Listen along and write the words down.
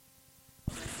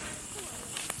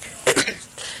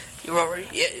You're all ready?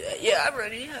 Yeah, I'm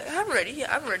ready. I'm ready. Yeah,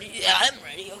 I'm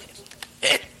ready.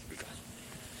 Okay.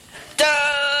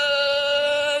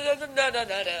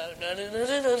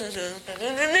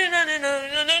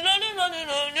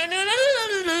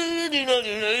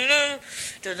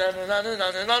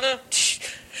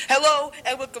 Hello,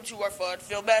 and welcome to our fun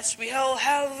film mess. We all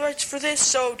have rights for this,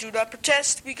 so do not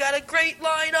protest. We got a great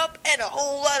lineup and a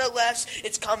whole lot of laughs.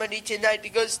 It's comedy tonight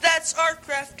because that's our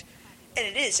craft, and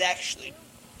it is actually.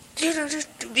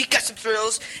 We got some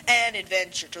thrills and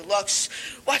adventure deluxe.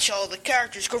 Watch all the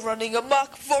characters go running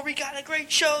amok. For we got a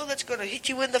great show that's gonna hit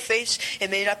you in the face. It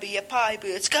may not be a pie, but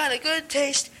it's got a good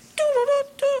taste.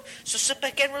 So sit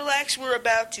back and relax, we're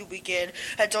about to begin.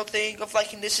 And don't think of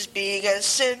liking this as being a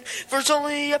sin, for it's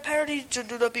only a parody, so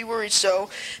do not be worried. So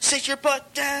sit your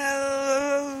butt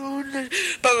down.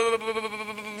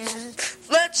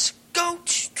 Let's go.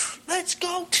 Let's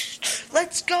go.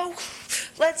 Let's go.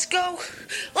 Let's go.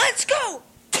 Let's go.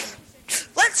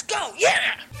 Let's go.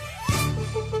 Yeah.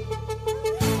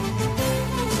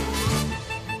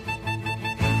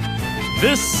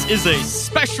 This is a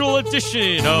special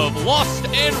edition of Lost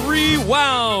and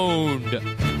Rewound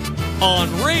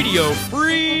on Radio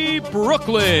Free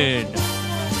Brooklyn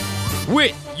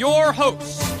with your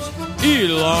host,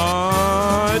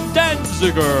 Elann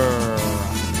Danziger.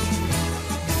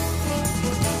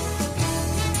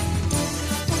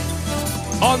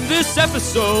 On this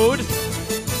episode,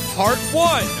 part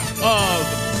 1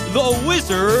 of The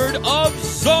Wizard of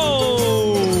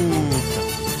Zone.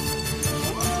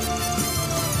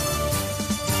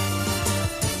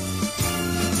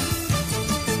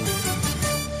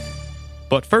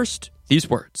 But first, these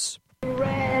words.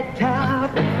 Red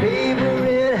top,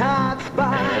 favorite hot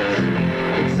spots.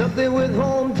 It's something with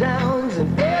hometowns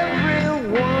and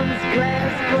everyone's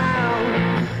class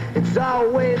clown. It's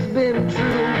always been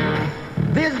true.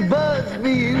 This buzz for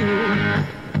you.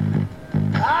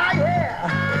 Ah, yeah.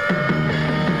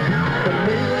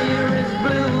 Familiar as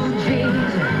blue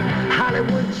jeans,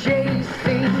 Hollywood chase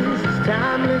scenes, as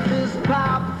timeless as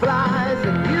pop flies,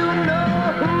 and you know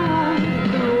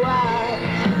who, blue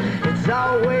eyes. It's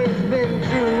always been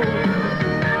true.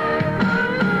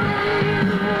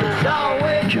 It's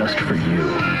always just for you.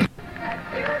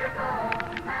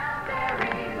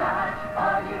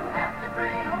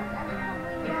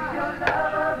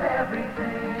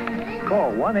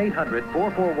 Call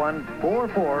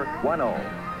 1-800-441-4410.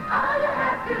 All you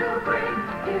have to bring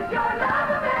is your love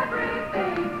of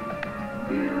everything.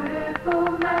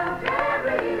 Beautiful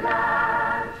Mountaineering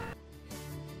Lodge.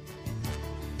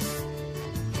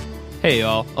 Hey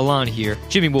y'all, Elann here.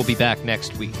 Jimmy will be back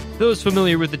next week. Those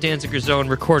familiar with the Danziger Zone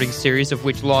recording series, of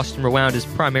which Lost and Rewound is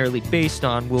primarily based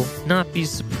on, will not be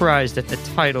surprised at the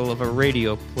title of a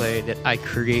radio play that I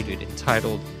created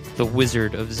entitled The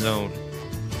Wizard of Zone.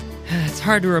 It's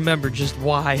hard to remember just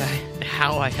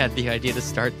how I had the idea to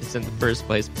start this in the first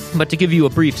place. But to give you a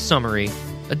brief summary,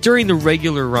 during the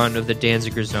regular run of the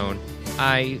Danziger Zone,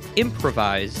 I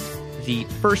improvised the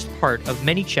first part of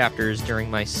many chapters during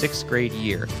my 6th grade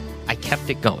year. I kept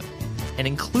it going and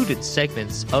included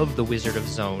segments of The Wizard of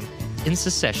Zone in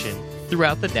succession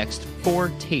throughout the next 4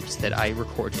 tapes that I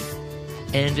recorded.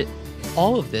 And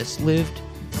all of this lived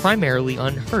primarily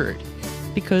unheard,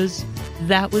 because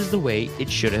that was the way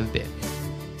it should have been.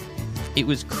 It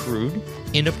was crude,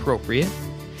 inappropriate,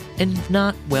 and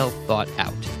not well thought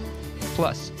out.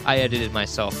 Plus, I edited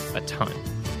myself a ton.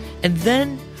 And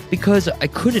then, because I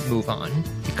couldn't move on,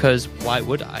 because why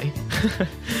would I?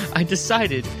 I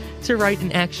decided to write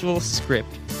an actual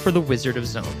script for The Wizard of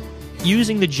Zone.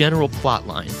 Using the general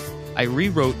plotline, I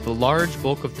rewrote the large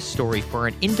bulk of the story for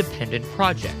an independent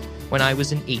project when I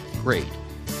was in 8th grade.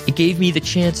 It gave me the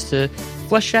chance to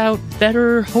flesh out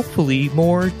better, hopefully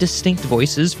more distinct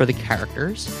voices for the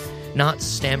characters, not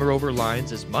stammer over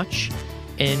lines as much,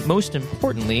 and most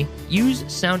importantly, use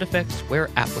sound effects where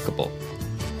applicable.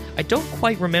 I don't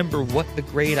quite remember what the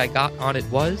grade I got on it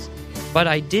was, but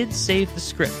I did save the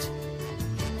script.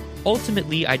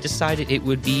 Ultimately, I decided it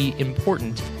would be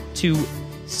important to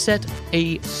set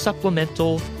a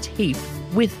supplemental tape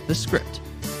with the script,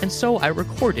 and so I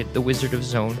recorded The Wizard of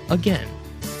Zone again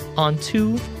on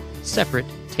 2 separate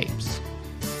tapes.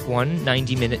 One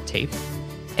 90-minute tape,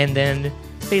 and then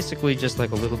basically just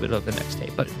like a little bit of the next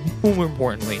tape, but more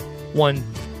importantly, one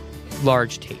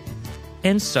large tape.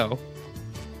 And so,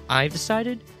 I've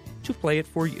decided to play it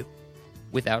for you.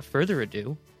 Without further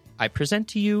ado, I present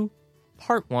to you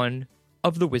part 1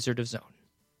 of The Wizard of Zone.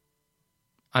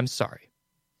 I'm sorry.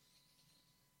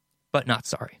 But not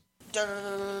sorry.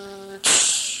 The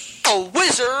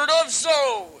Wizard of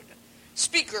Zone!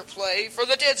 Speakerplay for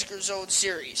the Danziger Zone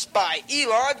series by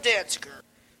Elann Danziger.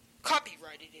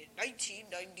 Copyrighted in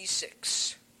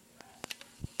 1996.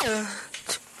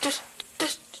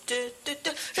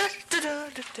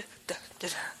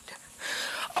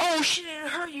 Oh, she didn't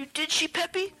hurt you, did she,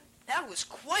 Peppy? That was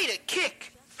quite a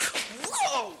kick.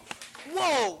 Whoa!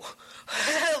 Whoa!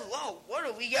 Hello, what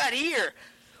do we got here?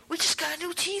 We just got a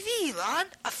new TV, Elann.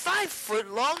 A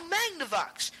 5-foot-long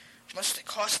Magnavox. Must have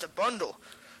cost a bundle.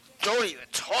 Don't even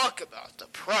talk about the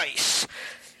price.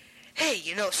 Hey,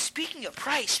 speaking of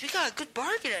price, we got a good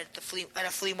bargain at a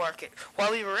flea market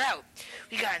while we were out.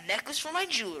 We got a necklace for my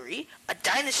jewelry, a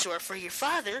dinosaur for your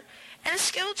father, and a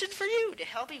skeleton for you to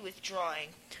help me with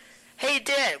drawing. Hey,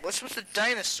 Dad, what's with the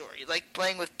dinosaur? You like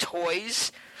playing with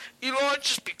toys?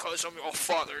 Just because I'm your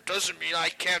father doesn't mean I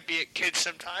can't be a kid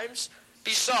sometimes.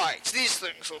 Besides, these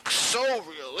things look so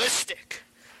realistic.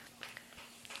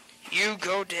 You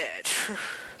go, Dad.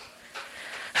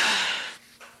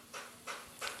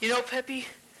 Peppy,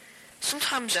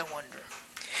 sometimes I wonder,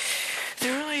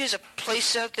 there really is a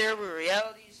place out there where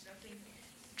reality is nothing,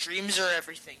 dreams are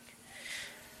everything.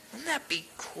 Wouldn't that be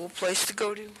a cool place to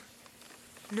go to?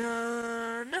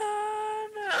 No.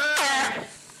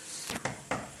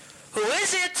 Who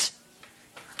is it?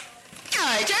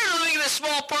 Guys, you're living in a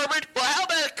small apartment? Well, how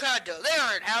about a condo? They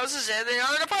aren't houses and they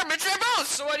aren't apartments, they're both,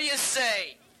 so what do you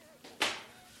say?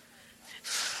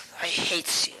 I hate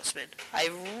salesmen. I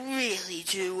really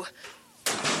do.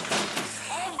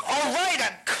 All right,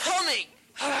 I'm coming.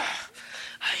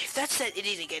 If that's that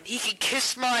idiot again, he can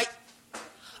kiss my...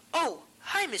 Oh,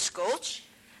 hi, Miss Gulch.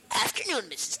 Afternoon,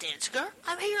 Mrs. Danziger.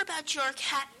 I'm here about your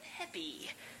cat, Peppy.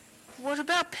 What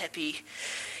about Peppy?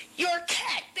 Your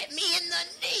cat bit me in the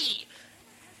knee.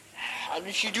 How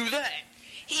did she do that?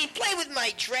 He played with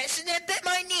my dress and then bit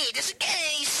my knee. Does it get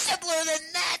any simpler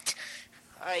than that?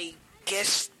 I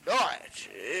guess not.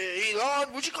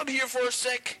 Elann, would you come here for a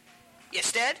sec?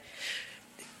 Yes, Dad?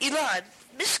 Elann,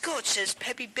 Miss Goat says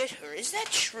Peppy bit her. Is that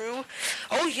true?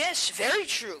 Oh, yes, very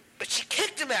true. But she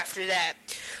kicked him after that.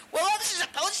 Well, what is she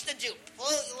supposed to do?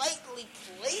 Lightly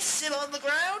place it on the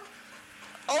ground?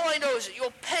 All I know is that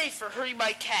you'll pay for hurting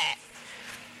my cat.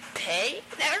 Pay?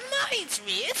 That reminds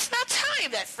me, it's about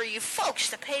time that for you folks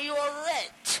to pay your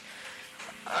rent.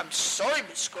 I'm sorry,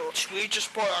 Miss Gulch. We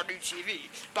just bought our new TV.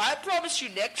 But I promise you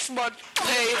next month,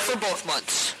 pay for both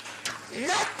months.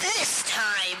 Not this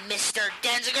time, Mr.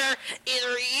 Danziger.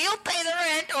 Either you pay the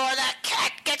rent or the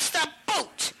cat gets the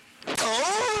boot.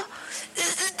 Oh?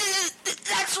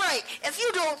 That's right. If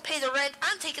you don't pay the rent,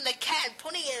 I'm taking the cat and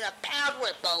putting it in a pound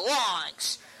where it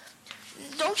belongs.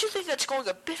 Don't you think that's going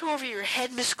a bit over your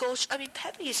head, Miss Gulch? I mean,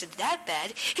 Peppy isn't that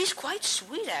bad. He's quite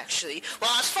sweet, actually.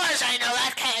 Well, as far as I know,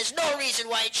 that cat has no reason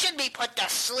why it should be put to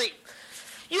sleep.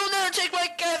 You'll never take my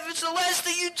cat if it's the last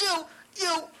thing you do.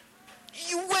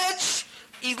 You witch.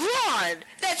 Elann,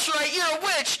 that's right, you're a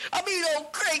witch. I mean,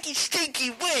 old cranky,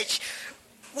 stinky witch.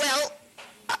 Well,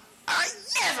 I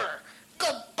never.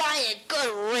 Goodbye and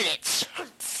good riddance.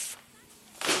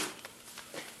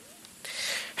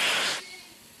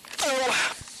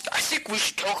 Oh, I think we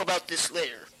should talk about this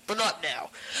later, but not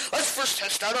now. Let's first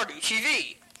test out our new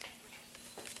TV.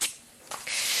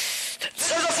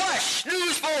 There's a flash!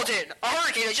 News bulletin! A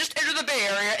hurricane has just entered the Bay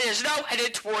Area and is now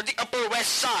headed toward the Upper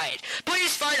West Side.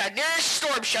 Please find a nearest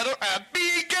storm shelter and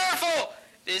be careful!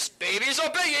 This baby's a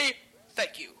biggie!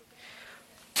 Thank you.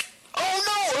 Oh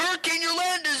no! Hurricane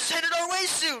Yolanda is headed our way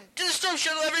soon! To the storm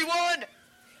shelter, everyone!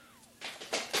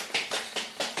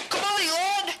 Come on,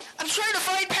 Elann! I'm trying to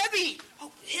find Peppy!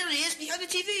 Oh, here he is, behind the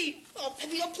TV! Oh,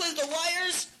 Peppy, don't play with the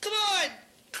wires! Come on!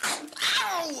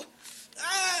 Ow!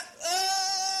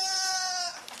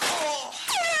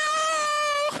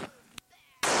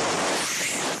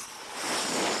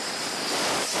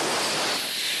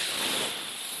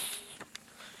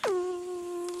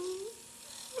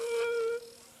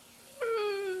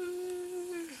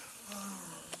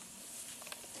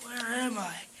 Where am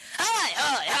I? Hi!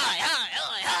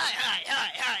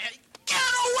 Get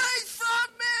away from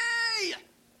me!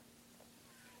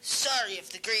 Sorry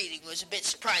if the greeting was a bit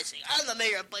surprising. I'm the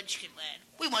mayor of Bunchkinland.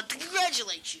 We want to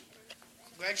congratulate you.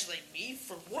 Congratulate me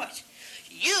for what?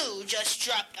 You just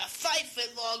dropped a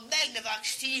 5-foot-long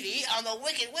Magnavox TV on the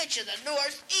Wicked Witch of the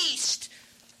Northeast.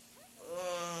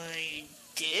 I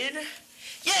did?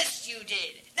 Yes, you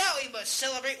did. Now we must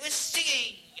celebrate with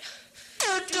singing.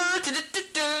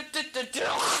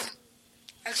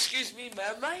 Excuse me,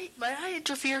 ma'am. May I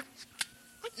interfere?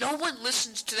 No one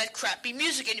listens to that crappy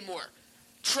music anymore.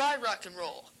 Try rock and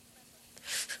roll.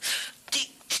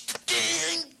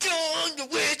 Ding dong, the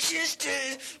witch is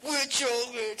dead. Witch,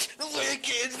 oh witch, the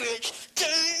wicked witch.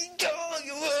 Ding dong,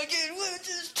 the wicked witch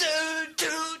is dead.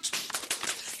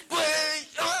 Wait,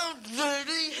 I'm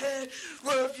ready.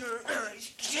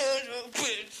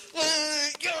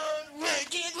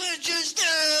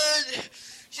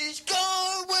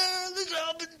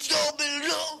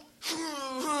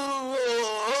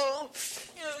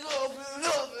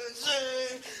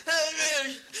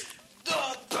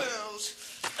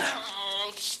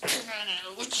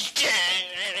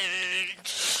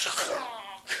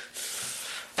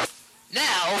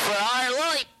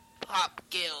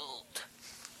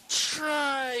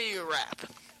 crap.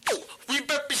 We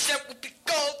represent what we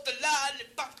call the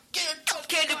lollipop guild.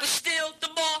 Candy we steal the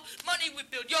more money we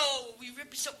build. Yo, we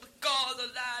represent what we call the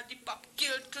lollipop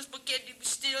guild. Cause what candy we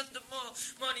steal the more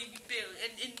money we build.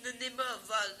 And in the name of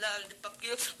our lollipop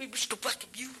guild, we wish to welcome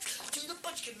you to the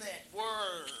Munchkin Land.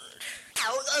 Word.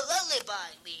 Now the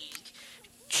Lullaby League.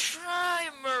 Try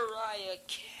Mariah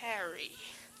Carey.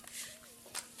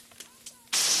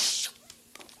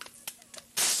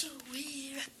 So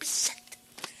we represent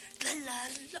the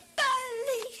Lullaby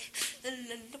League, the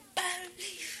Lullaby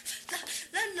League, the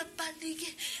Lullaby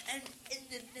League, and in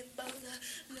the name of the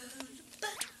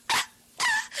Lullaby.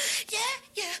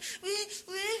 Yeah, we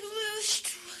wish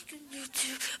to welcome you to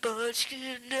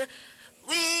Munchkin.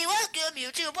 We welcome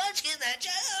you to Munchkin Land.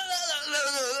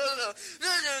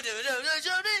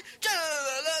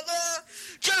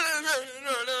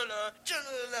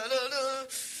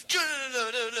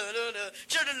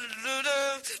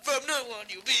 From now on,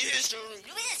 you'll be history.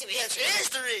 You'll be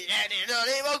history. And in the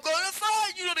name of going to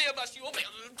find you, be a must. You'll be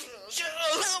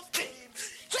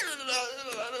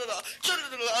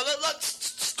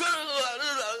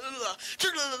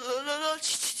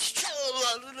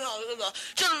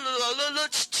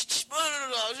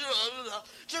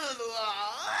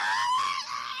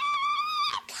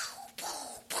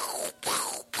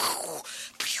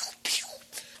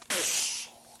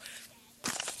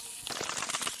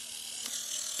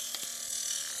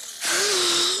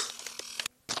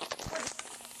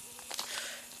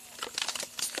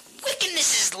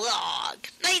Wickedness log,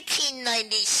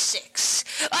 1996.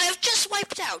 I have just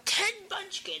wiped out 10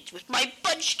 bunchkins with my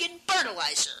bunchkin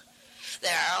fertilizer.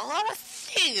 There are a lot of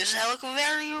things that look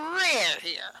very rare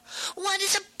here. One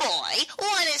is a boy,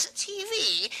 one is a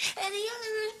TV, and the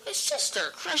other is my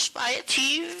sister crushed by a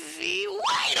TV.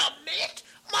 Wait a minute!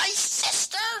 My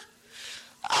sister?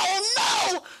 Oh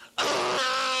no!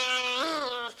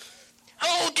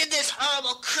 Who did this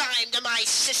horrible crime to my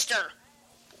sister?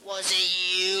 Was it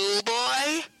you,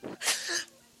 boy?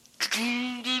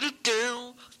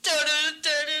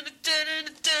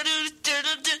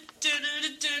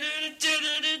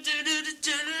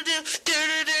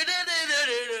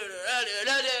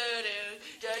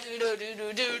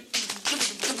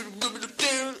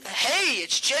 Hey,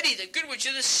 it's Jenny, the Good Witch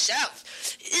of the South.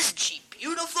 Isn't she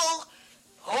beautiful?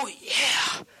 Oh,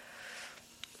 yeah.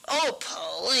 Oh,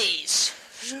 please.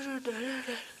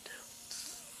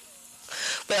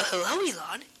 Well, hello,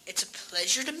 Elann. It's a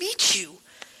pleasure to meet you.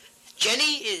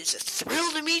 Jenny is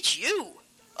thrilled to meet you.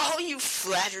 Oh, you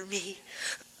flatter me.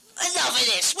 Enough of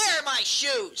this. Where are my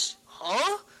shoes?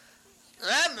 Huh?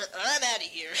 I'm out of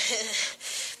here.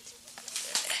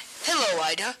 Hello,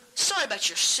 Ida. Sorry about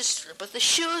your sister, but the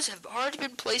shoes have already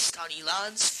been placed on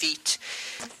Elann's feet.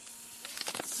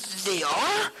 They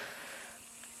are?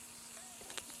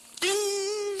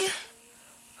 Ding!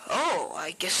 Oh,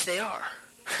 I guess they are.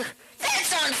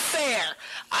 That's unfair!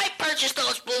 I purchased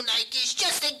those blue Nikes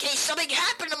just in case something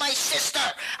happened to my sister.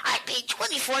 I paid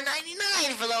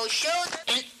 $24.99 for those shoes,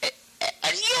 and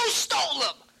you stole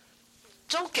them!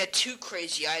 Don't get too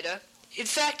crazy, Ida. In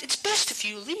fact, it's best if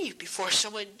you leave before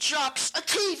someone drops a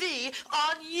TV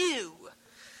on you.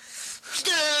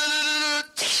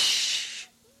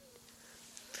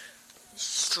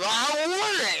 Strong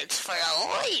words for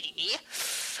a lady.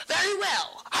 Very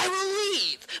well, I will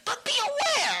leave, but be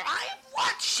aware, I am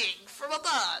watching from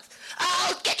above.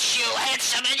 I'll get you,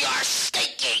 handsome, and your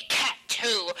stinky cat,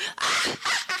 too.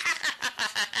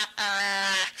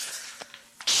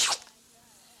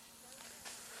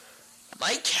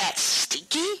 My cat's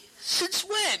stinky? Since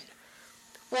when?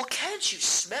 Well, can't you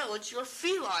smell it? Your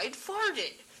feline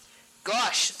farted.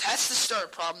 Gosh, if that's the start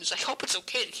of problems, I hope it's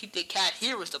okay to keep the cat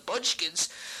here with the bunchkins.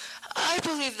 I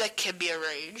believe that can be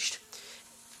arranged.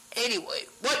 Anyway,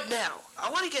 what now? I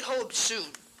want to get home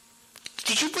soon.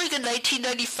 Did you bring a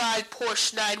 1995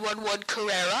 Porsche 911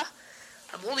 Carrera?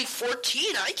 I'm only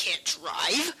 14. I can't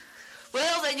drive.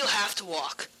 Well, then you'll have to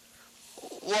walk.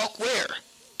 Walk where?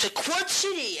 To Quad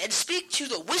City and speak to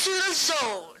the Wizard of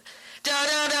Zone.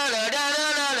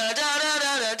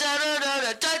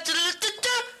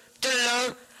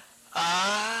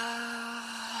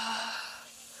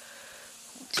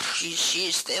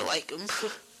 Jeez, they like him.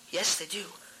 Yes, they do.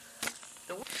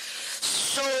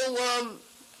 So,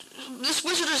 this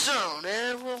Wizard of Zone,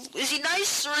 well, is he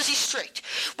nice or is he strict?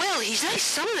 Well, he's nice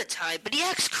some of the time, but he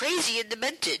acts crazy and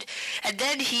demented, and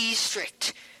then he's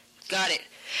strict. Got it.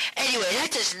 Anyway,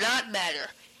 that does not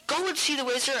matter. Go and see the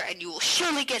wizard, and you will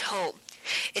surely get home.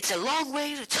 It's a long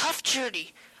way and a tough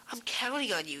journey. I'm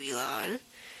counting on you, Elann.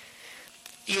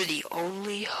 You're the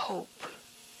only hope.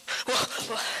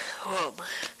 Well,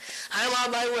 I'm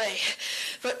on my way.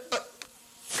 But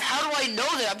how how do I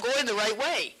know that I'm going the right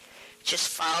way? Just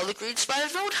follow the green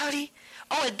spotted road, honey.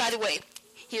 Oh, and by the way,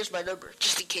 here's my number,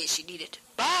 just in case you need it.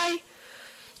 Bye.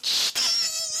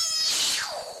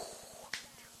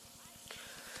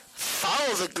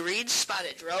 Follow the green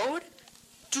spotted road.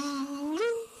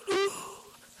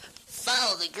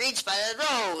 Follow the green spotted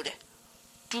road.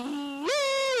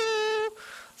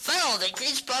 Follow the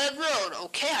green spotted road.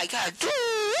 Okay, I got it.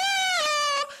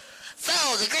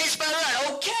 Follow the green spotted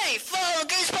road. Okay, follow the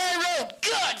green spotted road.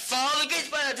 Good. Follow the green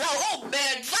spotted road. Oh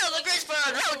man, follow the green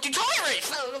spotted road. Tutorial.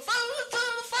 Follow the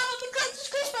green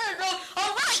spotted road.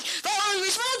 All right. Follow the green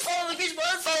spotted. Follow the green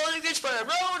spotted. Follow the green spotted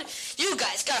road. You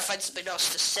guys gotta find something else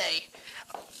to say.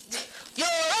 You're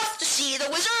off to see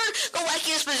the wizard, the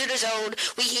wackiest wizard is own.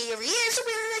 We hear he is a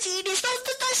wizard, he is both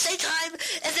at the same time.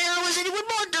 If there was anyone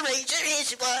more deranged, there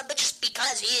is one, but just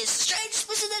because he is the strangest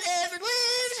wizard that ever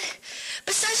lived.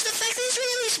 Besides the fact that he's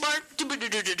really smart,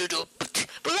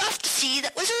 we're off to see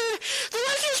that wizard, the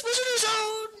wackiest wizard is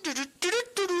own.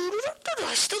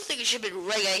 I still think it should be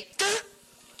reggae.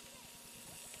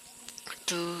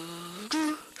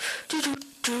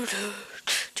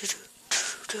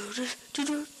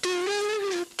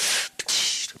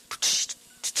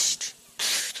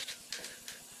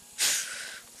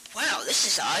 Wow, this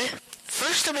is odd.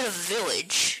 First I'm in a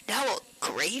village, now a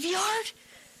graveyard?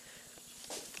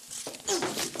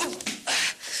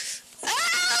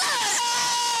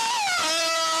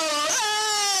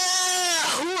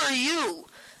 Who are you?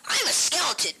 I'm a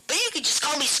skeleton, but you can just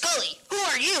call me Scully. Who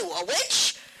are you, a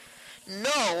witch?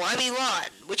 No, I'm Elann.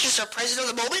 Witches are present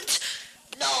of the moment?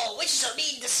 No, witches are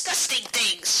mean, disgusting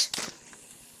things.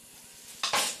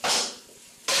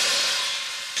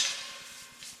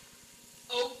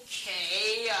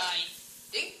 Okay, I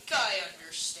think I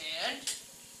understand.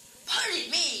 Pardon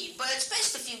me, but it's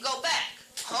best if you go back.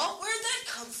 Huh? Where'd that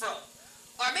come from?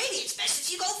 Or maybe it's best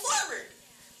if you go forward.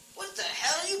 What the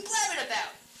hell are you blabbing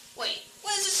about? Wait,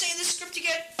 what does it say in this script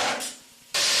again?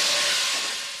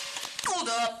 Hold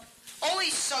up.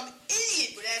 Only some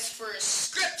idiot would ask for a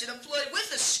script and employ it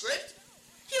with a script.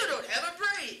 You don't have a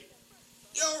brain.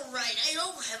 You're right, I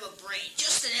don't have a brain,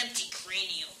 just an empty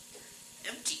cranium.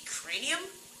 Empty cranium?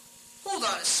 Hold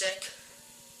on a sec.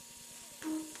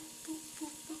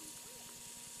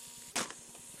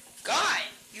 Guy,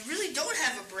 you really don't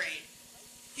have a brain.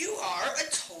 You are a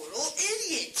total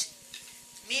idiot.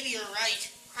 Maybe you're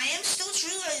right. I am still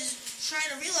trying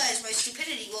to realize my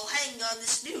stupidity while hanging on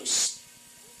this noose.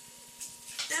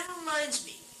 That reminds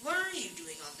me, what are you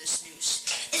doing on this noose?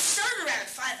 It started around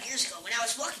 5 years ago when I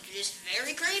was walking through this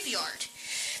very graveyard.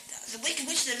 The wicked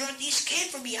witch of the northeast came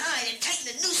from behind and tightened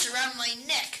the noose around my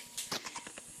neck.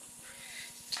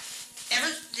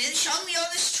 Then hung me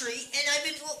on this tree, and I've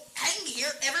been hanging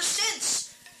here ever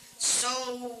since. So,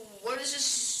 what does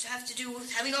this have to do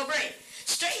with having no brain?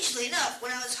 Strangely enough,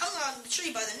 when I was hung on the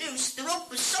tree by the noose, the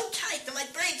rope was so tight that my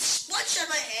brain splutched on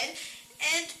my head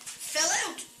and fell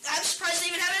out. I'm surprised I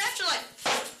even have an afterlife.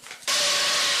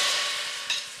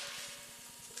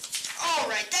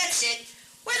 Alright, that's it.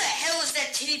 Where the hell is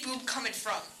that titty boob coming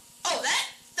from? Oh,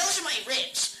 those are my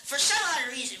ribs. For some odd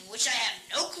reason, which I have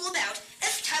no clue about,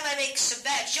 every time I make some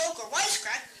bad joke or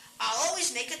wisecrack, I'll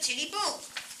always make a titty boom.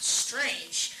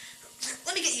 Strange.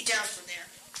 Let me get you down from there.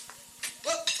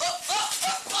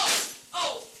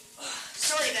 Oh,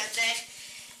 sorry about that.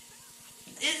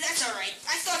 That's alright.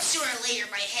 I thought sooner or later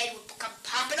my head would come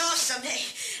popping off someday.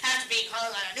 After being hung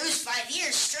on a noose 5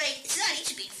 years straight, it's not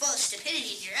easy being full of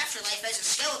stupidity in your afterlife as a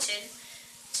skeleton.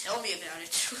 Tell me about it.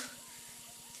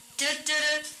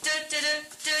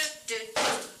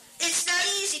 It's not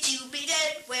easy to be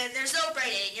dead when there's no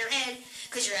brain in your head,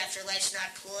 'cause your afterlife's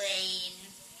not plain.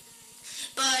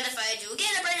 But if I do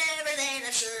get a brain ever, then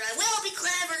I'm sure I will be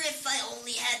clever if I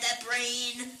only had that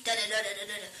brain.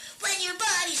 When your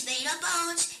body's made of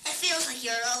bones, it feels like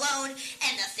you're alone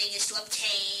and nothing is to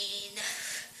obtain.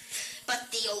 But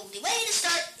the only way to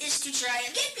start is to try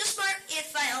and get real smart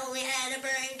if I only had a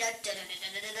brain.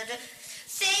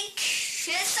 Think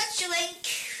there's such a link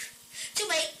to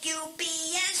make you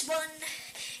be as one.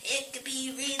 It could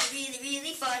be really, really,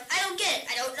 really fun. I don't get it.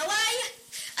 I don't know why.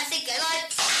 I think I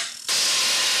like...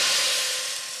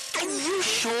 Are you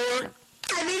sure?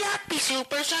 I may not be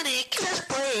supersonic, just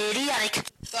plain idiotic.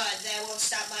 But that won't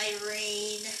stop my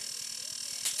reign.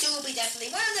 To be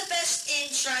definitely one of the best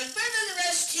in trying further the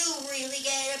rest to really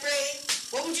get a brain.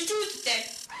 What would you do with it then?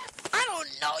 I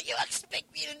don't know. You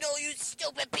expect me to know, you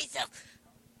stupid piece of...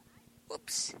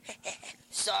 Whoops.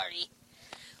 Sorry.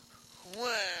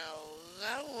 Well,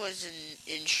 that was an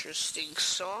interesting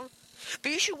song.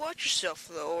 But you should watch yourself,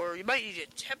 though, or you might need a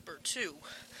temper, too.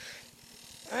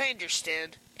 I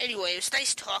understand. Anyway, it was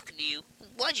nice talking to you. I'm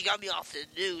glad you got me off the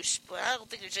news, but I don't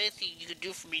think there's anything you can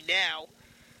do for me now.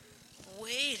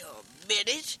 Wait a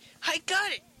minute. I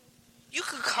got it. You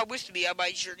can come with me on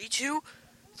my journey to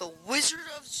the Wizard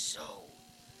of Zone.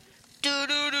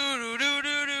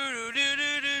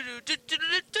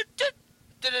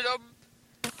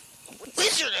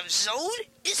 Wizard of Zone?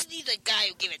 Isn't he the guy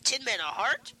who gave a Tin Man a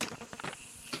heart?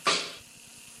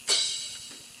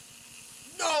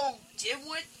 No,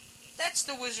 dimwit. That's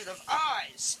the Wizard of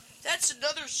Oz. That's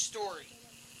another story.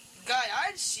 The guy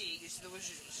I'm seeing is the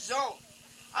Wizard of Zone.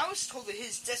 I was told that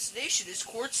his destination is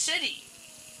Quartz City.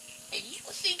 And you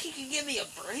think he can give me a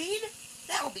brain?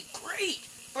 That would be great.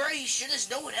 But are you sure there's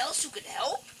no one else who can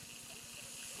help?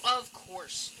 Of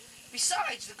course.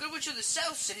 Besides, the Good Witch of the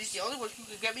South City is the only one who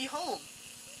can get me home.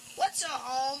 What's a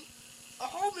home? A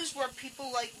home is where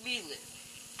people like me live.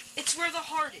 It's where the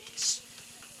heart is.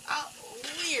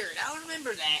 Weird. I'll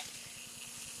remember that.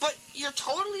 But you're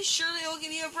totally sure they'll give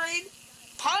me a brain?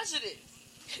 Positive.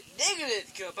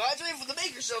 Negative. Compadre, from the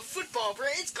makers of football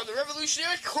brains come the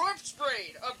revolutionary corpse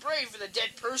brain. A brain for the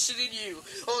dead person in you.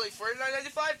 Only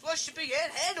 $49.95 plus shipping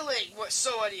and handling.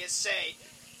 So what do you say?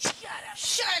 Shut up.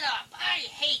 Shut up. I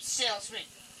hate salesmen.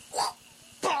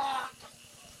 Ha!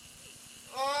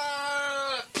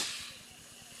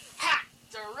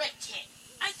 Direct hit.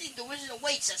 I think the wizard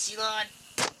awaits us, Elann.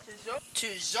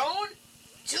 To zone?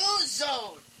 To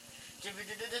zone.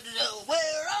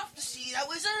 We're off to see that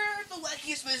wizard, the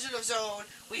wackiest wizard of Zone.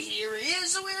 We hear he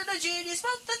is a weird, a genius,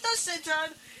 both at the same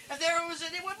time. If there was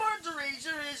anyone more deranged,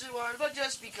 there isn't one, but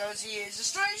just because he is the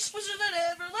strangest wizard that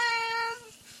ever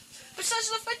lived. Besides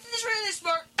the fact that he's really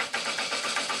smart,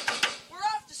 we're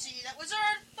off to see that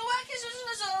wizard, the wackiest wizard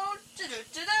of Zone.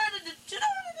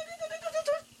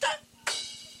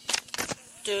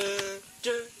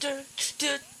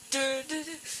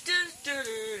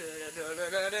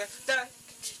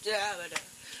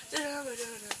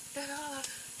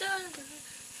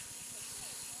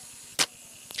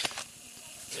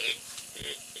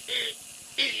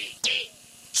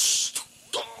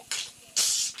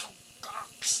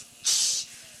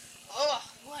 Oh,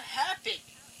 what happened?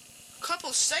 A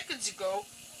couple seconds ago,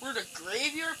 we're in a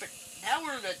graveyard, but now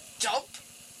we're in a dump?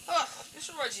 Oh, this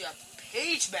reminds me of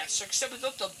Page Master, except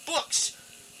without the books.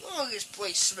 Oh, this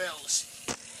place smells.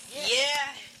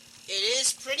 Yeah, it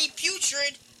is pretty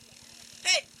putrid.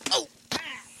 Hey, oh!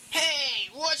 Hey,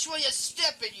 watch where you're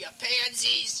stepping, you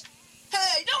pansies!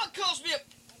 Hey, no one calls me a...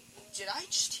 Did I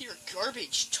just hear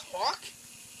garbage talk?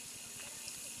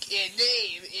 Your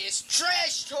name is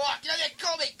Trash Talk! Now they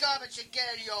call me garbage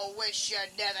again, you'll wish you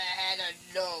never had a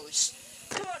nose.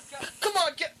 Come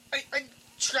on, I'm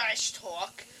Trash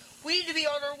Talk. We need to be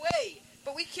on our way,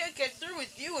 but we can't get through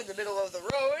with you in the middle of the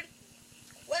road.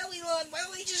 Well, Elann, why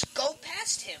don't we just go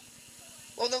past him?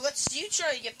 Well, then let's see you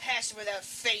try to get past him without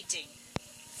fainting.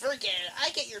 Forget it, I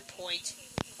get your point.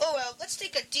 Oh well, let's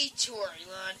take a detour,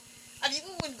 Elann. I mean,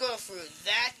 we wouldn't go through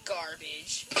that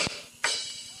garbage.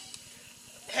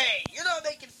 Hey, you're not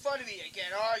making fun of me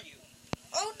again, are you?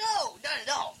 Oh no, not at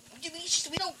all. We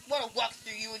don't want to walk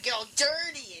through you and get all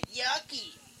dirty and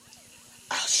yucky.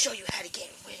 I'll show you how to get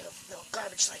rid of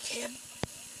garbage like him.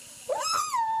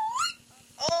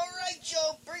 All right,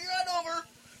 Joe, bring her on over.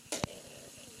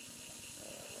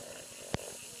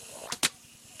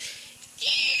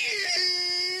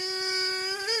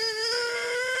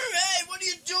 Hey, what are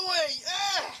you doing?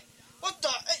 What the?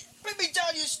 Hey, bring me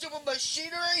down, you stupid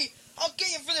machinery. I'll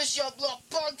get you for this, you little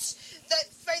punks. That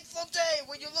fateful day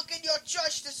when you look in your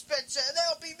trash dispenser and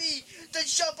that'll be me, then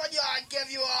jump on you and give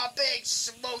you a big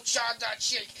smooch on the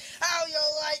cheek. How you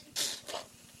like?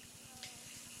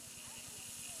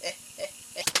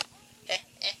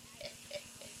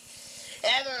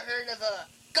 Ever heard of a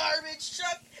garbage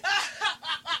truck?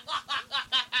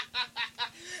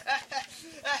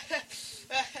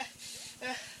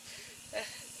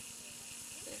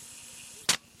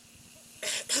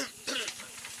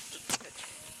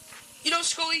 You know,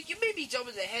 Scully, you may be dumb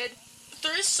in the head, but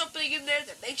there is something in there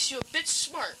that makes you a bit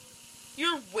smart.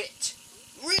 Your wit.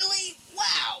 Really?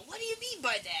 Wow, what do you mean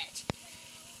by that?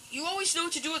 You always know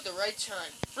what to do at the right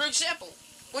time. For example,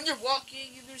 when you're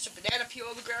walking and there's a banana peel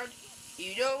on the ground,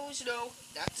 you always know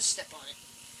not to step on it.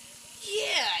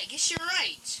 Yeah, I guess you're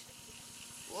right.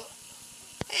 What?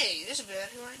 Hey, there's a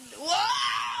banana peel right in... Whoa!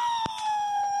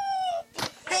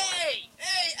 Hey!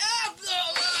 Hey!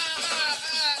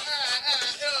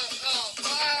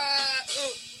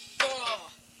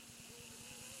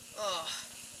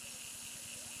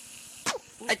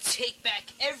 I take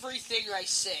back everything I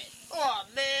said. Oh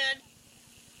man.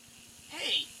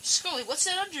 Hey, Scully, what's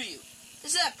that under you?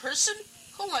 Is that a person?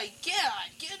 Oh my God,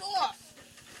 get off!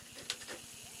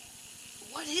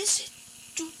 What is it?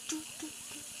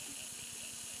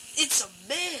 It's a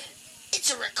man!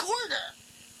 It's a recorder!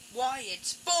 Why,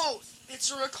 it's both!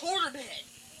 It's a recorder man!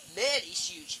 Man, he's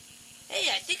huge. Hey,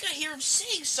 I think I hear him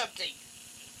saying something.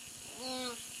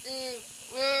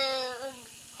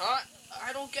 Huh?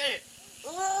 I don't get it.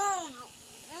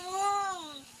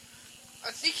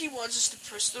 I think he wants us to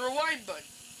press the rewind button.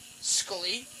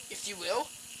 Scully, if you will.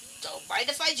 Don't mind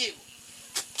if I do.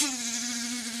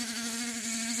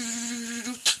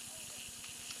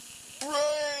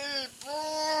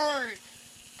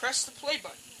 Press the play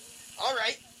button. All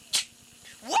right.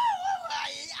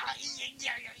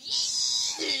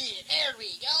 There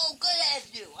we go. Good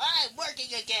as new. I'm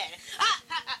working again.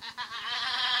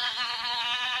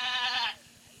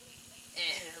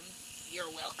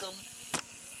 You're welcome.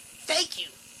 Thank you.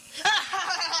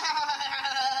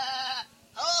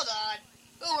 Hold on.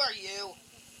 Who are you?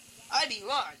 I'm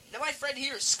Elann, and my friend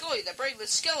here is Scully, the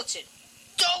brainless skeleton.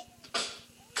 Don't!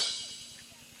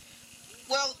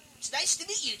 Well, it's nice to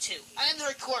meet you two. I'm the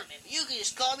recorder man. You can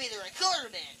just call me the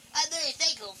recorder man. I'm very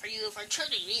thankful for you for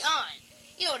turning me on.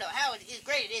 You don't know how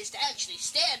great it is to actually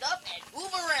stand up and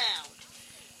move around.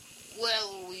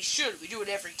 Well, we should. We do it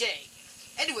every day.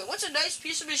 Anyway, what's a nice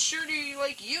piece of machinery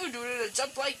like you doing in a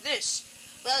dump like this?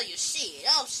 Well, you see, it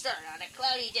all started on a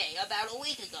cloudy day about a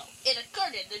week ago. It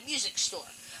occurred in the music store.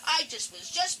 I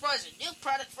was just brought a new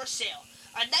product for sale.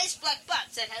 A nice black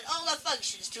box that had all the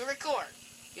functions to record.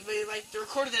 You mean like the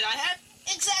recorder that I had?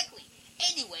 Exactly.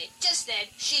 Anyway, just then,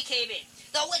 she came in.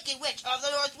 The Wicked Witch of the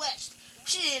Northwest.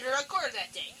 She needed a recorder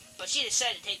that day, but she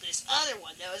decided to take this other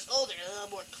one that was older and a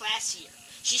little more classier.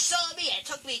 She saw me and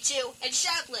took me too, and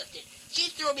shoplifted. She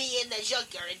threw me in the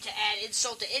junkyard to add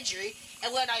insult to injury,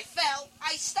 and when I fell,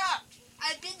 I stopped.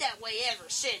 I've been that way ever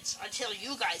since, until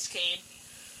you guys came.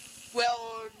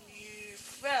 Well, you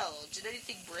fell. Did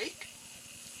anything break?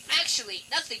 Actually,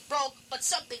 nothing broke, but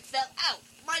something fell out.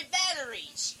 My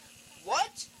batteries.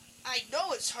 What? I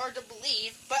know it's hard to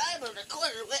believe, but I'm a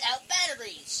recorder without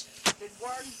batteries.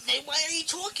 Then why are you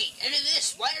talking? And in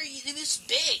this, why are you this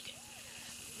big?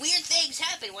 Weird things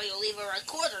happen when you leave a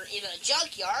recorder in a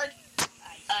junkyard.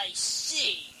 I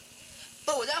see.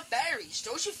 But without batteries,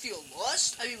 don't you feel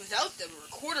lost? I mean, without them, a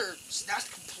recorder is not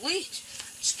complete.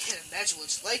 I just can't imagine what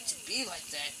it's like to be like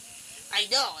that. I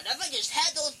know, and if I just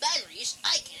had those batteries,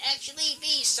 I can actually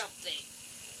be something.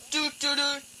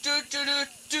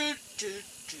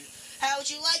 How would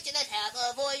you like to not have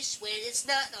a voice when it's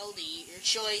not only your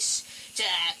choice to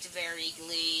act very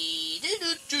glee?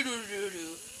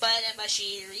 But if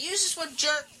machinery uses one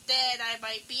jerk, then I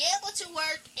might be able to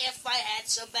work if I had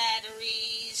some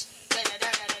batteries.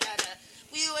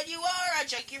 When you are a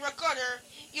junkie recorder,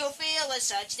 you'll feel in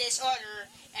such disorder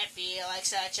and feel like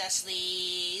such a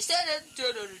sleaze.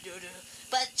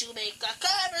 But to make a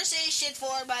conversation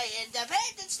for my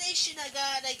independent station, I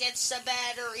gotta get some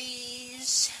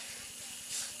batteries.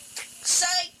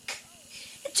 Psych!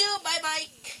 Do my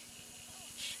mic,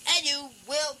 and you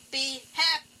will be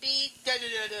happy.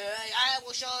 I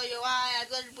will show you why I'm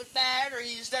good with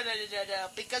batteries.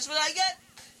 Because what I get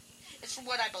is from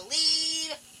what I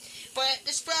believe. But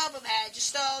this problem had just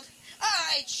stalled.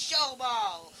 Alright, show 'em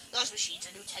all. Those machines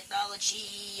are new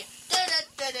technology.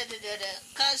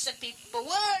 Cause the people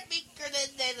weren't meeker,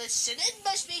 then they listen in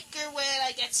my speaker when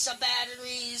I get some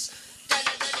batteries.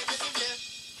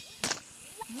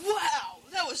 Wow,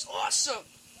 that was awesome.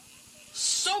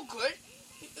 So good.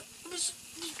 It was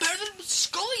better than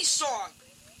Scully's song.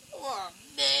 Oh,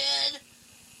 man.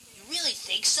 You really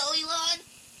think so, Elann?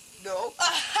 No.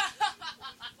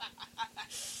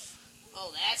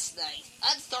 Oh, that's nice.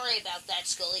 I'm sorry about that,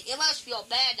 Scully. You must feel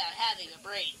bad not having a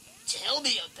brain. Tell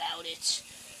me about it.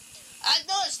 I've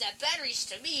noticed that batteries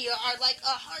to me are like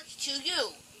a heart to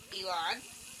you, Elann.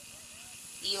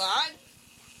 Elann?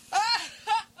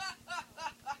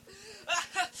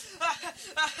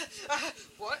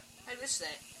 What? I missed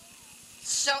that.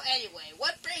 So anyway,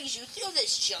 what brings you through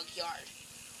this junkyard?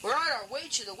 We're on our way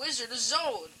to the Wizard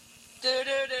Zone. Gotta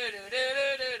get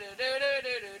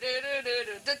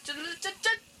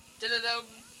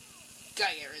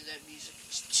rid of that music.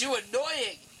 It's too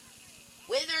annoying.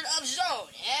 Wizard of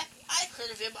Zone, eh? I've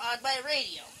heard of him on my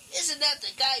radio. Isn't that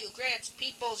the guy who grants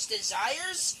people's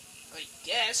desires? I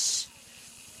guess.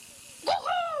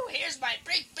 Woohoo! Here's my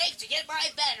big break to get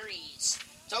my batteries.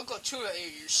 Don't go too ahead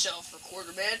of yourself,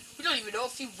 recorder man. We don't even know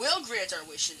if he will grant our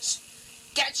wishes.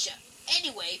 Gotcha.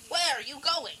 Anyway, where are you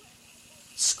going?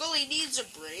 Scully needs a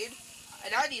brain,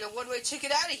 and I need a one-way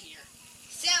ticket out of here.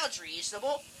 Sounds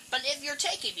reasonable, but if you're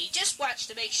taking me, just watch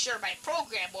to make sure my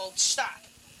program won't stop.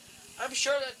 I'm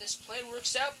sure that this plan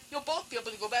works out. You'll both be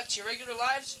able to go back to your regular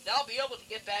lives, and I'll be able to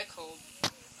get back home.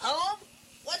 Home?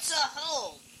 What's a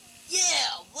home?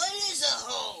 Yeah, what is a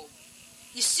home?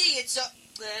 You see, it's a...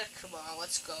 come on,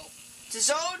 let's go. It's a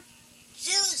zone.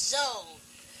 Zone.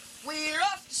 We're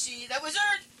off to sea that was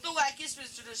earned, the wackest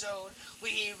visitor zone.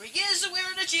 Here he is, and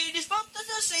we're in a genius, but at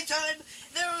the same time,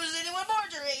 there was anyone more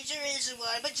deranged, there isn't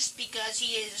one, but just because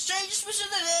he is the strangest person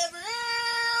than ever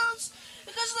else,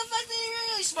 because of the fact that he's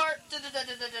really smart,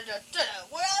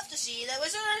 we're off to sea that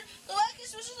was earned, the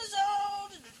wackest visitor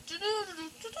zone.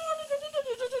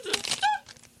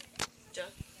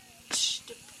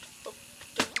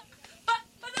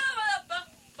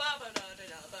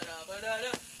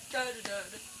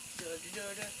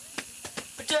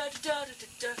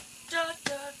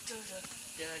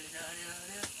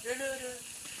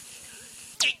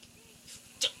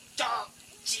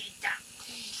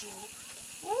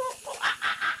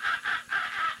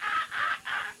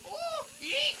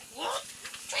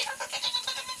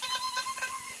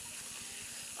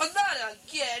 Not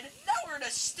again. Now we're in a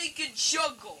stinking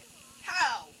jungle.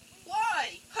 How?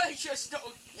 Why? I just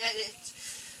don't get it.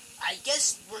 I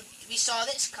guess we saw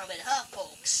this coming, huh,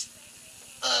 folks?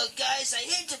 Guys, I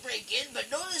hate to break in,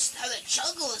 but notice how the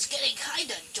jungle is getting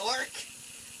kinda dark.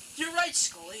 You're right,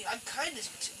 Scully. I'm kind of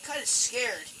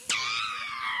scared.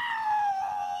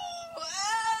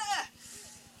 Ah!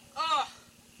 Oh.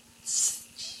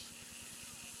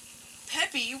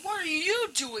 Peppy, what are you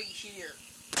doing here?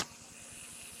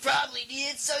 Probably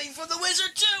needed something from the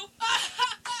wizard, too.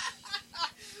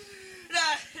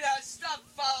 Now, stop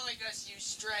following us, you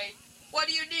stray. What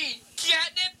do you need?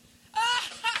 Catnip?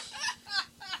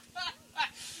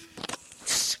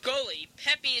 Scully,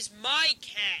 Peppy is my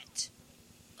cat.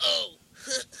 Oh.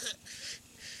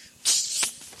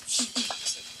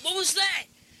 What was that?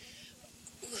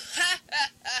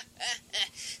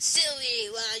 Silly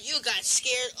Elann, you got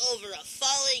scared over a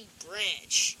falling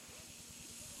branch.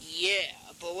 Yeah,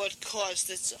 but what caused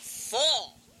it to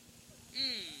fall?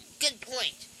 Good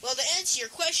point. Well, to answer your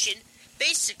question,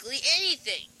 basically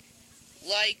anything.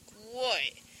 Like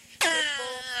what?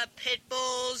 Pit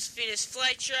bulls, Venus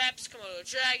flytraps, Komodo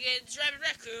dragons, rabid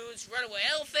raccoons, runaway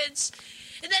elephants,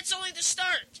 and that's only the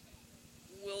start.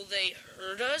 Will they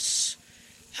hurt us?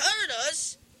 Hurt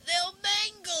us? They'll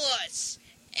mangle us.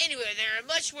 Anyway, there are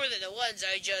much more than the ones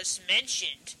I just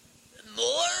mentioned.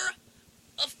 More?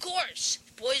 Of course.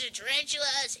 Poison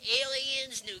tarantulas,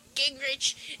 aliens, Newt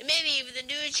Gingrich, and maybe even the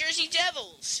New Jersey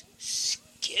Devils.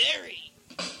 Scary.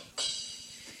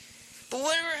 But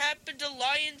whatever happened to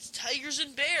lions, tigers,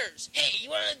 and bears? Hey, you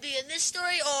want to be in this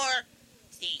story or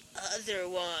the other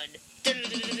one?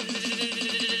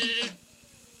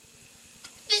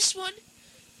 This one?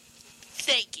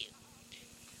 Thank you.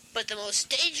 But the most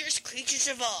dangerous creatures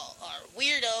of all are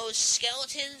weirdos,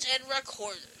 skeletons, and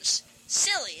recorders.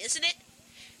 Silly, isn't it?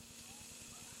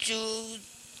 Do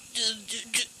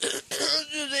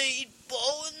they eat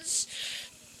bones?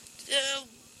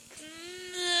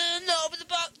 No, but the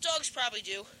dogs probably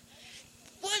do.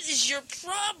 What is your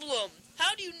problem?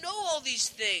 How do you know all these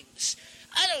things?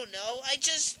 I don't know. I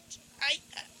just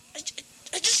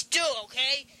do,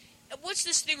 okay? And what's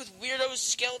this thing with weirdos,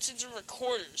 skeletons, and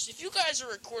recorders? If you guys are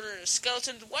a recorder and a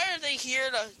skeleton, why are they here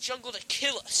in a jungle to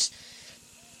kill us?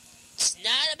 It's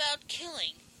not about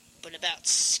killing, but about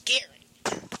scaring.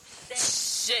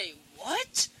 Say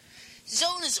what?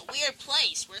 Zone is a weird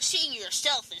place where seeing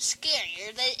yourself is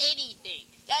scarier than anything.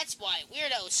 That's why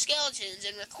weirdos, skeletons,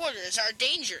 and recorders are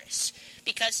dangerous.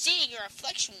 Because seeing your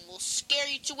reflection will scare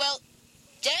you to, well,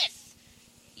 death.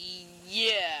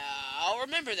 Yeah, I'll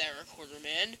remember that, recorder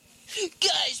man.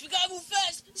 Guys, we gotta move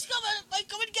fast. Someone might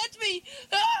come and get me.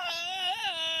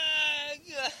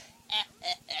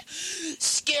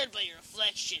 Scared by your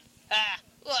reflection.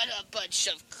 What a bunch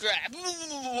of crap.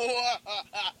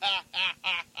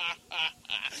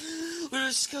 Where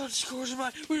the skeleton cores am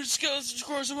I? Where the skeleton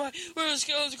cores am I? Where the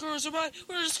skeleton cores am I?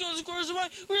 Where the skeleton cores am I?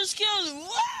 Where the skeleton? Wow!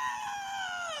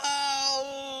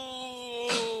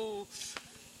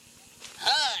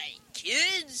 Hi,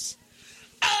 kids.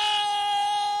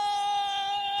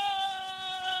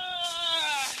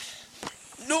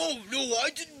 No, I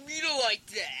didn't mean it like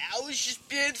that. I was just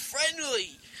being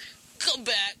friendly. Come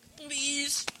back,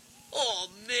 please. Oh,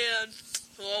 man.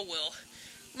 Oh, well.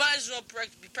 Might as well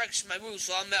be practicing my moves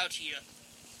while I'm out here.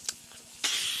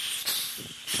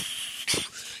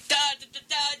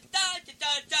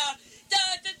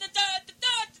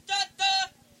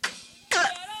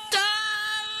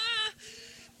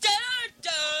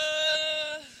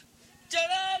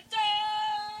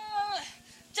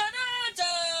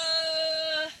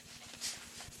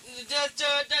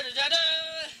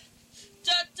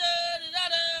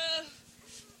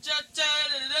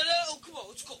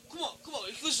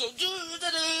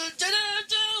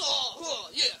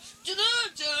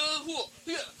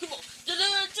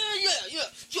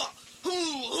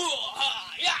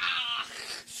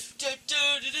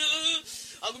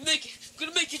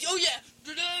 yeah.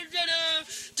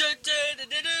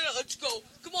 Let's go.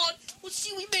 Come on. Let's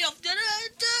see what we made of.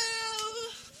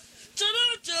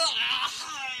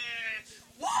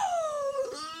 Woo!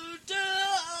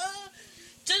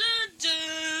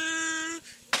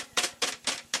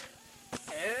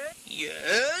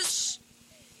 Yes?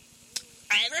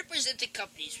 I represent the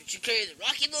companies which carry the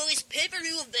Rocky Movies,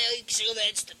 pay-per-view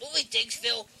events, the movie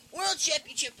Digsville, World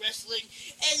Championship Wrestling,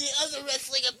 and the other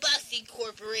wrestling and boxing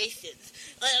corporations.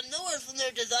 I am nowhere from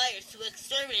their desires to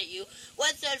exterminate you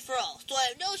once and for all, so I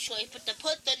have no choice but to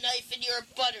put the knife in your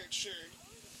butter churn.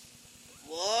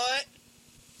 What?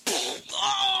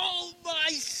 Oh,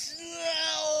 my...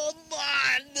 Oh,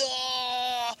 my...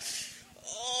 No!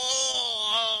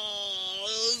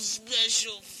 Oh,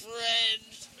 special friend.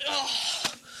 Oh.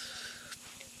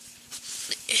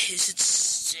 Is it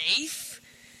safe?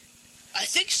 I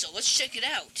think so. Let's check it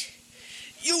out.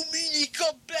 You mean he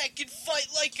come back and fight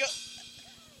like a...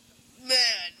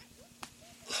 Man.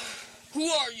 Who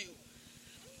are you?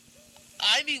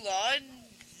 I'm Elann.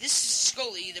 This is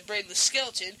Scully, the brainless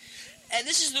skeleton. And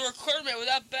this is the recorder man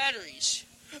without batteries.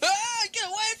 Ah! Get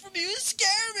away from me! You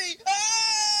scare me!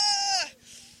 Ah!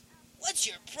 What's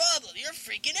your problem? You're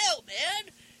freaking out,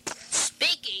 man.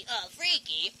 Speaking of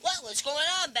freaky, what was going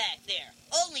on back there?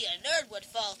 Only a nerd would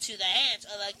fall to the hands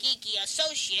of a geeky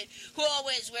associate who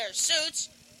always wears suits.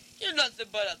 You're nothing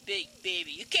but a big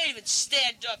baby. You can't even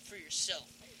stand up for yourself.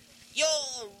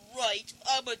 You're right.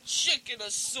 I'm a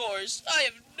chickenosaurus. I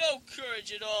have no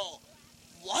courage at all.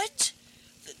 What?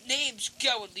 The name's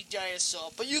Cowardly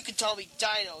Dinosaur, but you can call me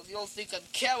Dino if you don't think I'm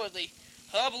cowardly.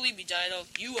 Oh, believe me, Dino,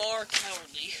 you are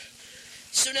cowardly.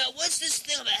 So now, what's this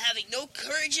thing about having no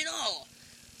courage at all?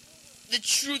 The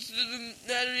truth of the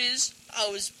matter is, I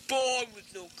was born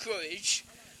with no courage.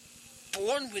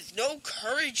 Born with no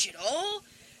courage at all?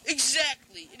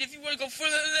 Exactly. And if you want to go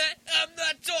further than that, I'm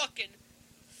not talking.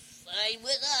 Fine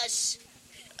with us.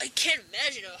 I can't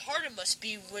imagine how hard it must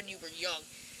be when you were young.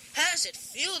 How does it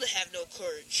feel to have no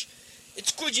courage?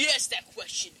 It's good you asked that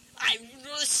question. I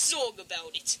wrote a song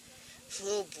about it.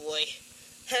 Oh boy.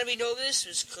 How did we know this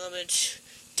was coming?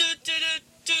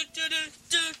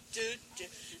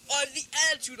 I'm the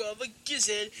attitude of a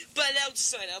gizzard, but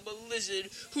outside I'm a lizard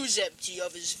who's empty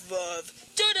of his verve.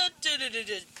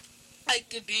 I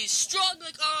could be strong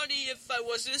like Arnie if I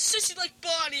wasn't a sissy like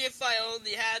Barney if I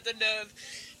only had the nerve.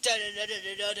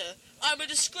 I'm a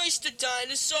disgrace to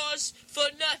dinosaurs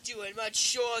for not doing my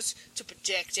chores to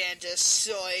protect and to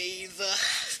save.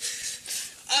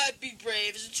 I'd be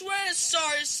brave as a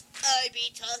Tyrannosaurus. I'd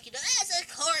be talking as a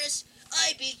chorus.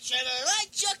 I'd be clever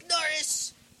like Chuck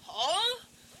Norris. Huh?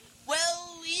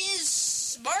 Well, he is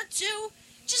smart too.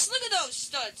 Just look at those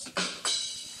studs.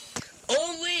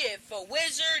 Only if a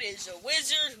wizard is a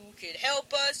wizard who can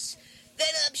help us,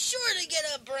 then I'm sure to get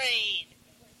a brain.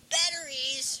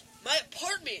 Batteries. My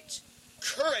apartment.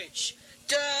 Courage.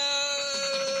 Duh.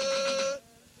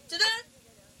 Da-da.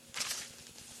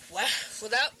 Wow,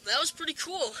 well that was pretty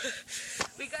cool.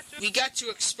 We got to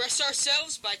express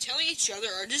ourselves by telling each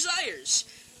other our desires.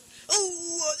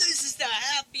 Oh, this is the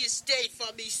happiest day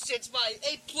for me since my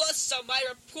A+ on my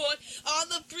report on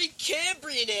the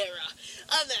Precambrian era.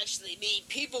 I'm actually meeting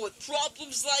people with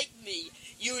problems like me.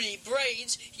 You need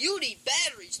brains, you need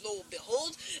batteries, lo and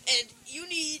behold, and you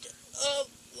need,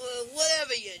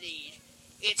 whatever you need.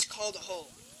 It's called a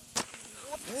home.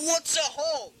 What's a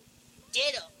home?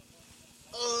 Ditto.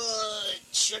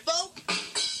 Tripo?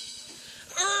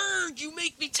 You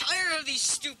make me tired of these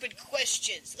stupid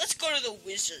questions. Let's go to the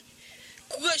wizard.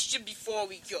 Question before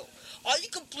we go. Are you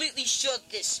completely sure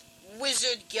this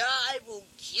wizard guy will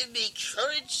give me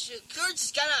courage? Courage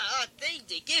is kind of a hard thing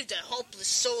to give to hopeless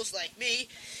souls like me.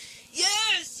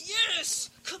 Yes!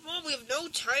 Come on, we have no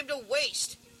time to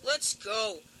waste. Let's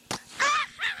go.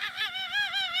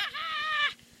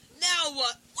 Now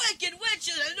what? Wicked Witch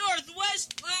in the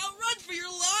Northwest? Well, run for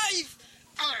your life!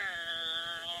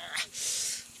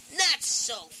 Not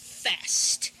so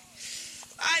fast.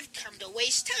 I've come to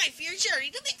waste time for your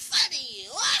journey to make fun of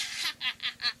you.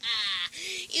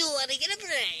 You want to get a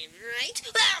brain, right?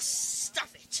 Well,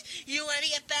 stuff it. You want to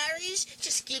get batteries?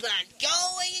 Just keep on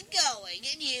going and going,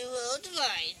 and you will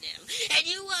find them. And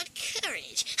you want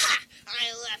courage? Ha!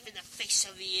 I laugh in the face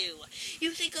of you.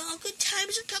 You think all good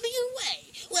times are coming your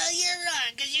way? Well, you're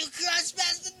wrong, because you crossed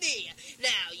paths with me.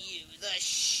 Now you, the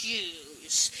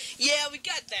shoes. Yeah, we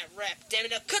got that rap, damn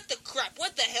it. Now cut the crap.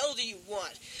 What the hell do you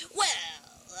want? Well,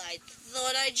 I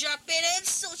thought I'd drop in and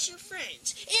insult your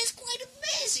friends. It's quite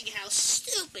amazing how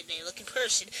stupid they look in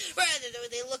person, rather than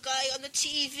they look on the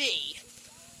TV.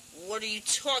 What are you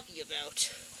talking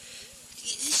about?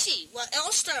 see, well, it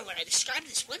all started when I described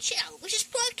this one channel, which is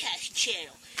broadcasting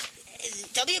channel.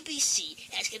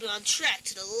 WBC has to be on track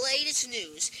to the latest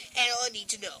news, and all I need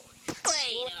to know.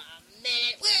 Wait a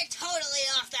minute, we're totally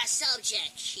off the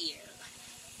subject here.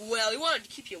 Well, we wanted to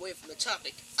keep you away from the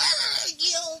topic.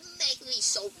 You make me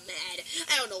so mad.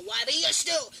 I don't know why, but you're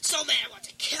still so mad I want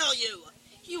to kill you.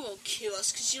 You won't kill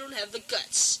us because you don't have the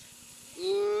guts.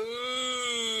 Ooh.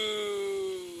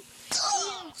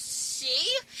 Oh,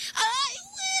 see? I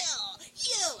will.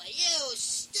 You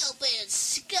stupid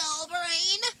skull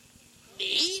brain.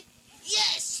 Me?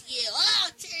 Yes, you.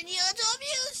 I'll turn you into a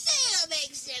museum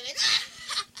exhibit.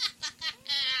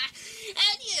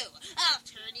 And you, I'll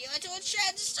turn you into a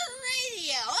transistor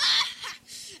radio.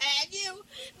 And you,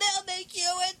 they'll make you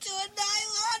into a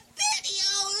nylon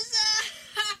videos.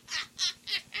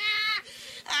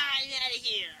 I'm out of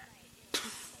here.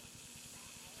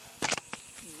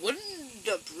 Wouldn't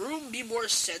a broom be more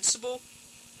sensible?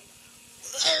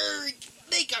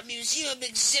 Make a museum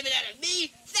exhibit out of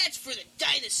me? That's for the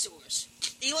dinosaurs.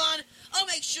 Elann, I'll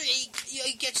make sure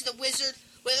you get to the wizard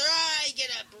whether I get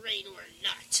a brain or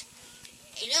not.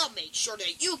 And I'll make sure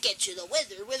that you get to the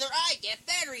wizard whether I get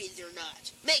batteries or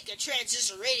not. Make a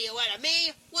transistor radio out of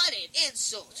me? What an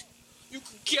insult. You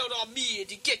can count on me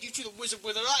to get you to the wizard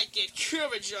whether I get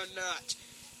courage or not.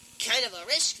 Kind of a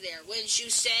risk there, wouldn't you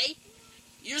say?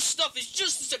 Your stuff is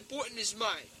just as important as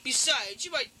mine. Besides,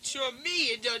 you might turn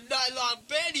me into nylon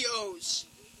pantyhose.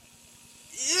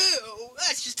 Ew,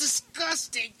 that's just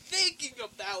disgusting thinking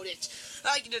about it.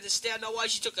 I can understand now why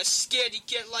she took a scaredy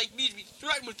cat like me to be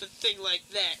threatened with a thing like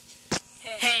that.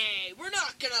 Hey, we're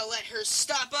not gonna let her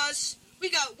stop us. We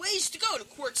got ways to go to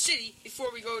Quartz City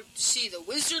before we go to see the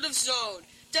Wizard of Zone.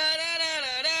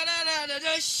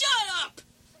 Da-da-da-da-da-da-da-da. Shut up!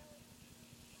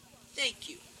 Thank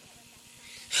you.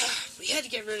 We had to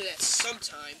get rid of that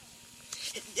sometime.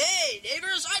 Hey,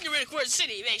 neighbors, I'm rid of Quartz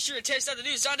City. Make sure to test out the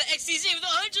new Zonda XTZ with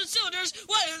 100 cylinders,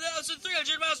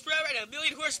 1,300 miles per hour, and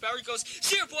 1,000,000 horsepower. It goes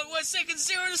 0.1 seconds,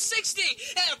 0 to 60,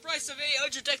 at a price of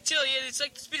 800 dectillion. It's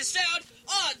like the speed of sound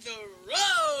on the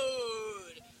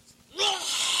road.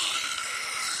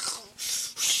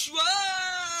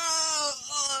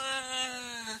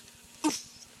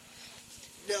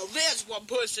 Now there's one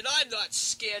person I'm not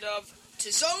scared of.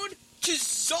 To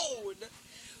zone.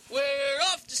 We're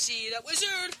off to see that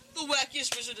wizard, the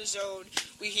wackiest wizard of Zone.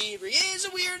 He is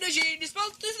a weird and genius,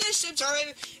 both at the same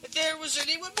time. If there was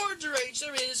anyone more deranged,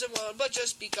 there isn't one. But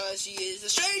just because he is the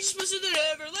strangest wizard that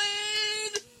ever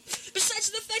lived. Besides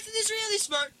the fact that he's really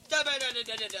smart.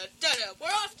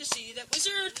 We're off to see that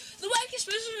wizard, the wackiest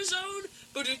wizard of Zone.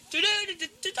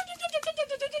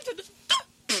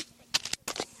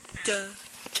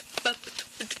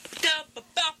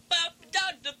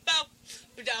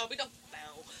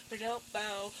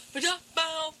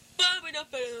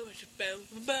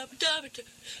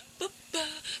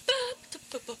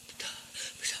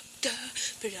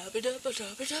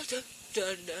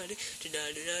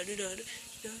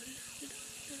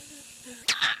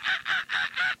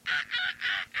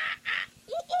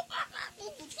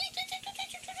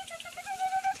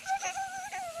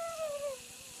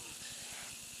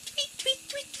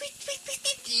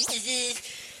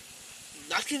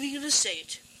 Not even gonna say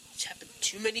it. It's happened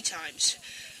too many times.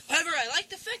 However, I like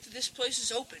the fact that this place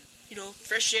is open. You know,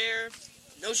 fresh air,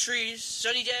 no trees,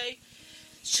 sunny day.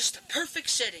 It's just a perfect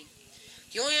setting.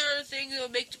 The only other thing that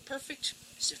would make it perfect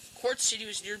is if Quartz City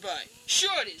was nearby.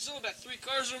 Sure it is, only about 3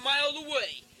 quarters of a mile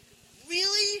away.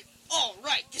 Really? All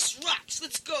right, this rocks.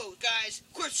 Let's go, guys.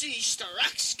 Quartz City just a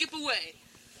rock skip away.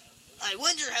 I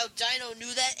wonder how Dino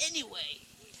knew that anyway.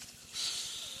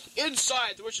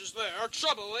 Inside the witch's lair,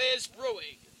 trouble is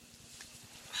brewing.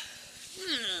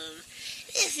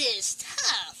 This is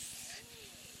tough.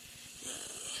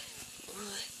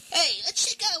 Hey, let's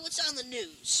check out what's on the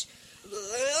news.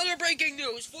 Other breaking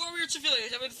news. 4 weird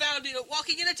civilians have been found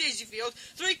walking in a daisy field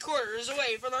 3 quarters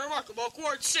away from the remarkable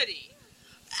Quartz City.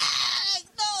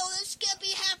 No, this can't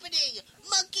be happening.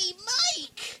 Monkey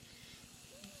Mike.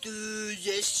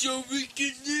 That's so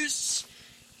ridiculous.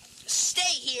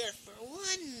 Stay here for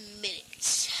 1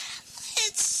 minute.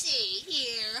 Let's see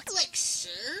here.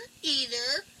 Elixir,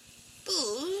 ether,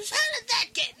 booze. How did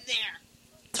that get in there?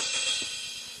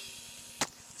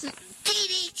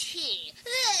 DDT.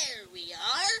 There we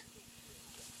are.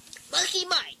 Monkey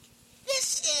Mike.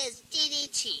 This is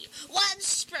DDT. One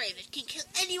spray that can kill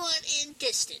anyone in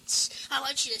distance. I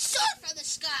want you to soar from the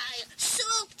sky,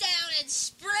 swoop down, and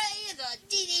spray the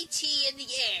DDT in the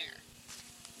air.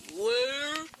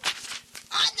 Where?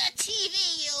 On the TV,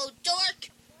 you dork.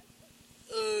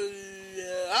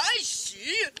 I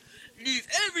see. Leave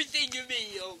everything to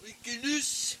me, oh my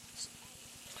goodness.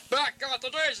 Back at the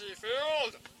daisy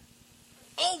field!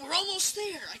 Oh, we're almost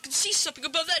there. I can see something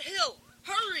above that hill.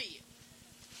 Hurry!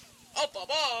 Up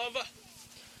above.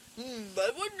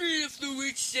 I wonder if the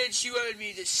witch said she wanted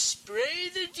me to spray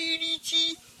the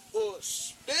DDT or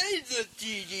spay the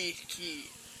DDT.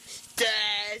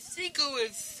 I think I will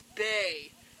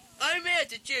spay. I may have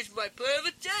to change my plan of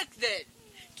attack then.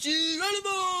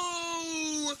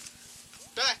 Geronimo!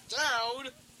 Back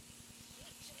down.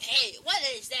 Hey, what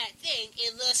is that thing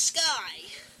in the sky?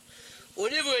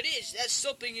 Whatever it is, that's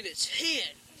something in its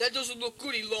hand. That doesn't look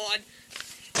good, Elann.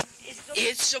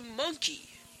 It's a monkey.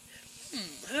 I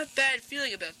have a bad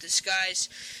feeling about this, guys.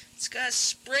 It's got a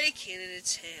spray can in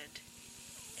its hand.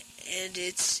 And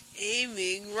it's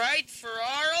aiming right for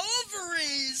our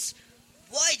ovaries.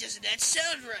 Why doesn't that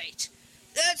sound right?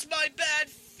 That's my bad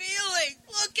feeling.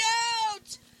 Look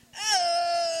out!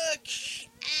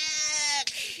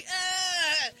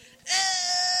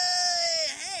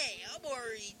 Hey, I'm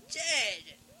already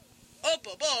dead. Up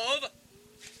above.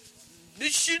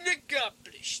 Mission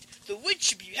accomplished. The witch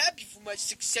should be happy for my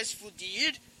successful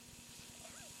deed.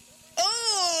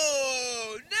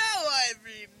 Oh, now I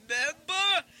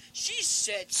remember. She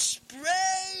said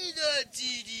spray the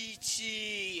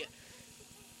DDT.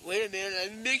 Wait a minute,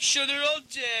 let me make sure they're all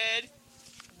dead.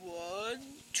 1,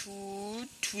 2,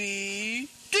 3.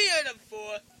 3 out of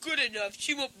 4. Good enough.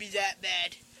 She won't be that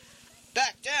mad.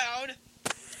 Back down.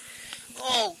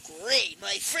 Oh, great.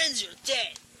 My friends are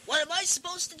dead. What am I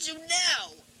supposed to do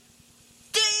now?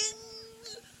 Ding!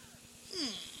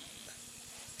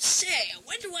 Say, I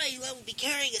wonder why Elann would be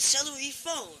carrying a celery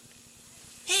phone.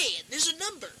 Hey, and there's a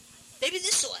number. Maybe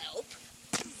this'll help.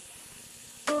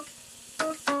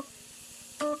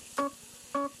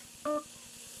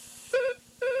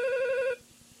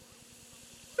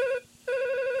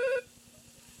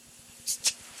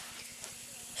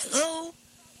 Hello?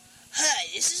 Hi,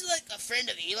 this is like a friend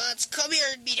of Elann's. Come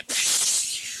here and meet him.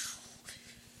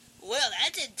 Well,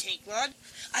 that didn't take long.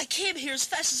 I came here as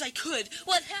fast as I could.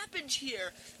 What happened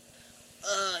here?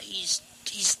 He's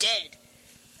dead.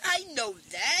 I know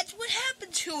that. What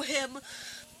happened to him?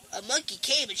 A monkey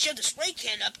came and shoved a spray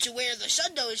can up to where the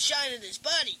sun don't shine in his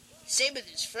body. Same with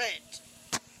his friend.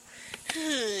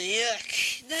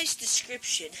 Yuck. Nice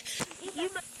description.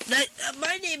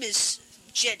 My name is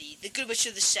Jenny, the Good Witch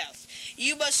of the South.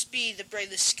 You must be the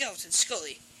brainless skeleton,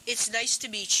 Scully. It's nice to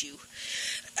meet you.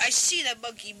 I see that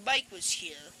monkey Mike was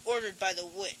here, ordered by the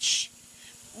witch.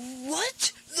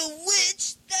 What? The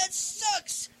witch? That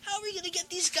sucks! How are we gonna get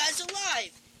these guys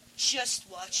alive? Just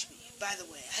watch me. By the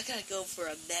way, I gotta go for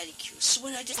a manicure, so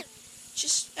when I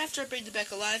just after I bring them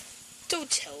back alive, don't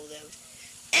tell them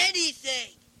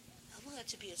anything. I want it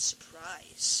to be a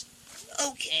surprise.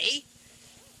 Okay,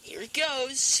 here it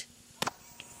goes.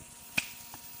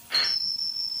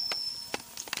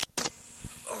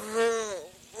 Oh,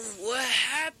 what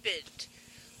happened?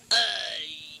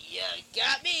 You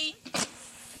got me.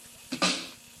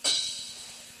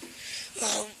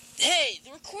 Hey,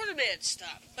 the recorder man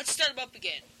stopped. Let's start him up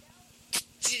again.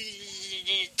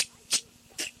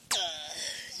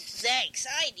 Thanks,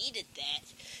 I needed that.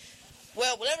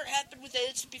 Well, whatever happened with the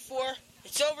incident before,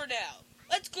 it's over now.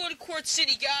 Let's go to Quartz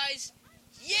City, guys.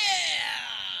 Yeah!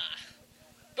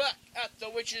 Back at the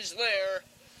witch's lair.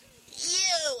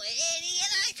 You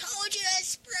idiot! I told you to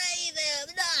spray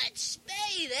them, not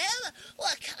spay them!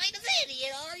 What kind of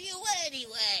idiot are you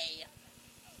anyway?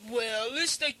 Well, at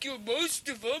least I killed most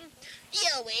of them.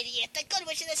 You idiot! The Good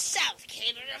Witch of the South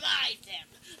came and revived them.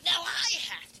 Now I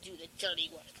have to do the dirty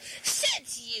work.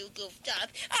 Since you goofed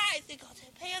up, I think I'll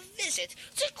pay a visit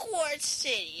to Quartz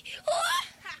City.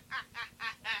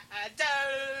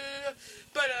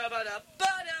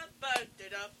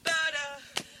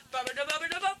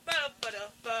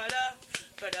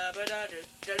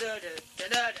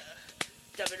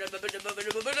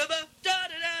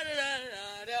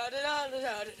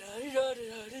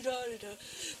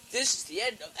 This is the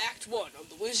end of Act 1 of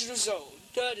The Wizard of Zone.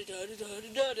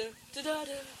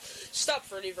 Stop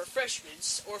for any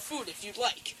refreshments or food if you'd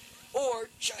like. Or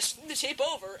just flip the tape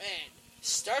over and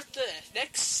start the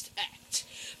next act.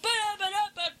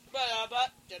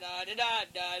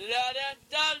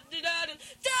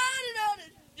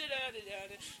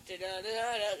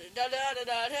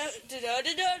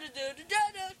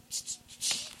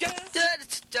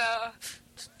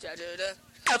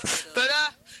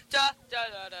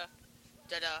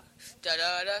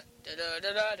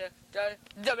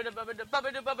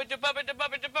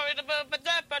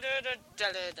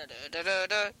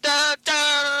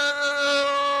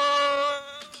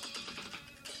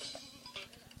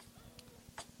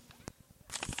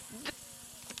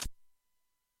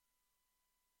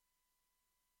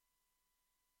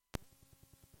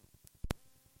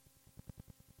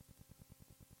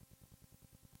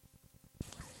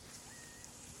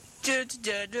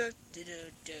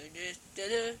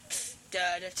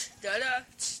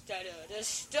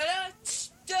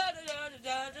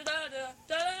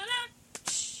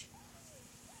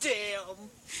 Damn.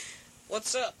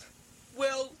 What's up?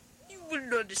 Well, you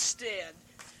wouldn't understand.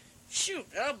 Shoot,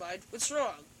 never mind. What's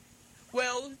wrong?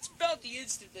 Well, it's about the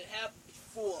incident that happened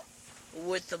before.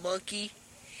 With the monkey?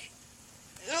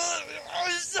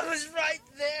 It was right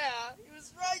there. He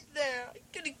was right there. I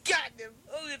could have gotten him.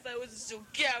 Only if I wasn't so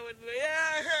cowardly.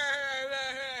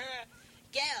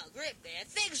 Get a grip, man.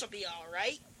 Things will be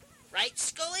alright. Right,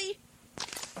 Scully?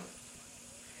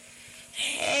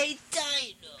 Hey,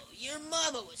 Dino. Your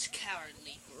mama was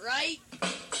cowardly, right?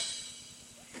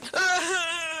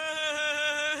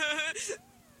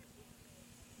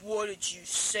 What did you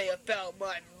say about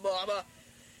my mama?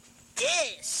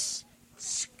 This.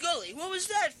 Scully, what was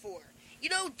that for? You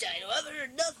know, Dino, I've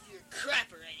heard enough of your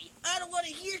crap already. I don't want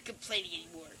to hear complaining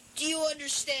anymore. Do you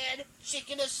understand,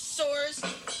 Chickenosaurus?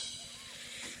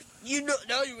 You know,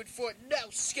 now you're in for it now,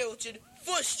 Skeleton.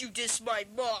 First you diss my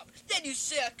mom, then you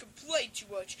say I complain too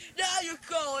much. Now you're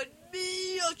calling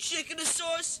me a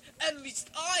Chickenosaurus? At least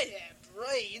I have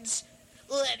brains.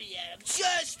 Let me at him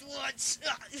just once.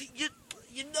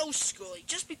 You know, Scully,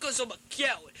 just because I'm a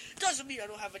coward doesn't mean I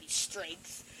don't have any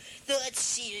strength. Then let's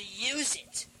see you use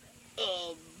it.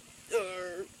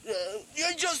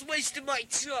 You're just wasting my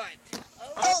time.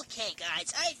 Okay,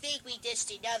 guys, I think we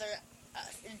dissed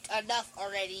enough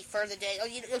already for the day. Oh,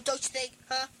 don't you think,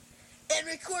 huh? And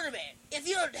Recorder Man, if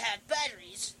you don't have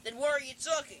batteries, then why are you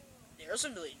talking? There's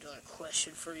 $1 million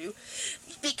question for you.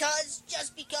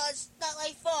 Just because, not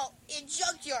my fault. In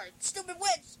Junkyard, stupid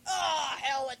witch. Oh,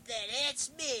 hell with it. It's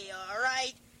me,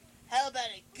 alright? How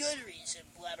about a good reason,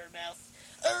 Blabbermouth?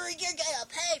 Or you're gonna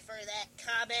pay for that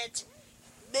comment.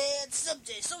 Man,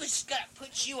 someday someone's gotta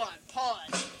put you on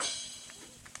pause.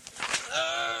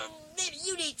 Maybe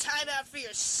you need time out for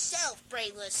yourself,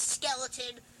 brainless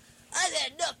skeleton. I've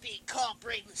had enough being called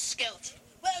brainless skeleton.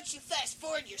 Why don't you fast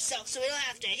forward yourself so we don't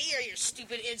have to hear your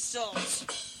stupid insults?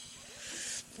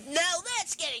 Now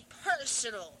that's getting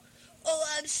personal. Oh,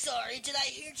 I'm sorry. Did I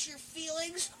hurt your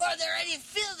feelings? Are there any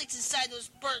feelings inside those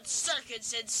burnt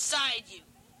circuits inside you?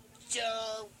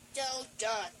 Don't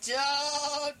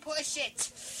push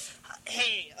it.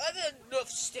 Hey, I've had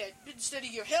enough been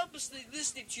standing here helplessly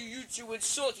listening to you two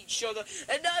insult each other,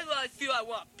 and now I feel I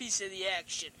want a piece of the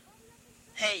action.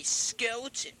 Hey,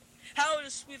 Skeleton, how would a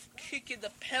swift kick in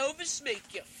the pelvis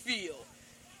make you feel?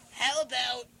 How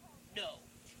about no?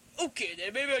 Okay,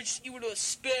 then maybe I just eat one of those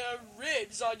spare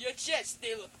ribs on your chest.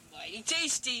 They look mighty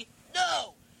tasty.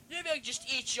 No! Maybe I just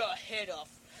eat your head off.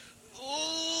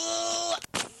 Ooh!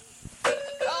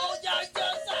 Oh, no,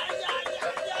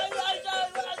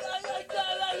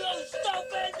 stop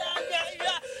it!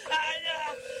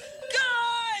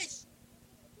 Guys!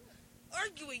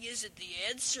 Arguing isn't the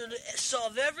answer to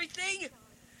solve everything.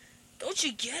 Don't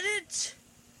you get it?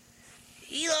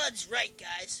 Elon's right,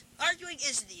 guys. Arguing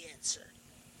isn't the answer.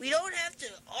 We don't have to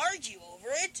argue over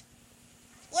it.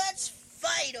 Let's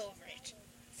fight over it.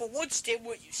 For once,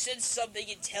 Dimwit, you said something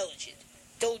intelligent.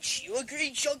 Don't you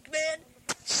agree, Junkman?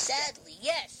 Sadly,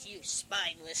 yes, you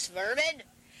spineless vermin.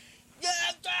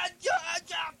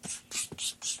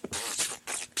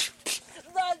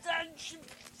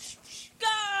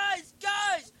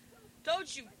 Guys!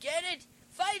 Don't you get it?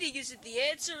 Fighting isn't the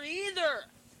answer either.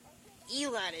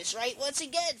 Elann is right once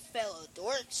again, fellow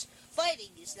dorks.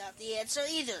 Fighting is not the answer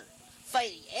either.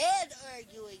 Fighting and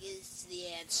arguing is the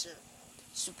answer.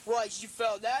 Surprised you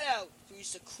found that out,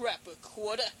 piece of crap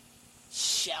recorder.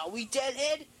 Shall we,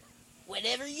 deadhead?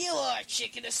 Whenever you are,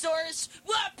 Chickenosaurus.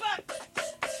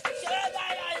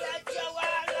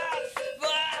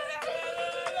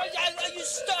 You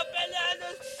stop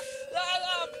it!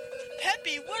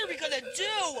 Peppy, what are we gonna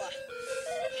do?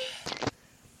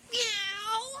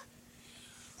 Meow.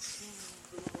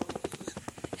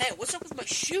 Hey, what's up with my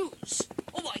shoes?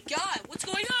 Oh my god, what's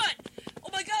going on? Oh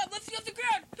my god, I'm lifting off the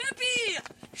ground! Peppy!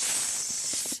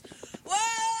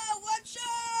 Whoa, watch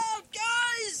out,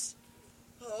 guys!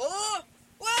 Oh!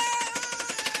 Whoa!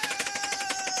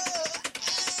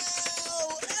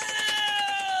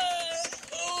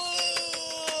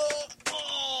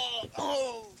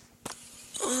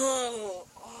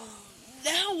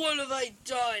 Now what have I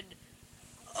done?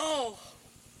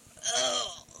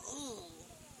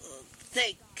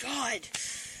 Thank God.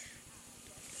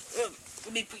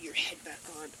 Let me put your head back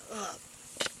on.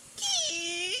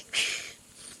 Wait.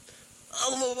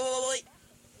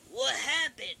 What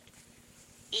happened?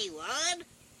 Elann?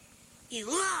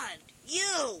 Elann,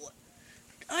 you!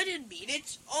 I didn't mean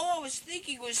it. All I was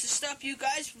thinking was to stop you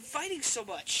guys from fighting so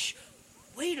much.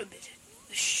 Wait a minute.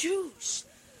 The shoes.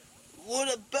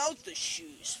 What about the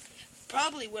shoes?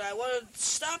 Probably when I wanted to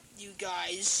stop you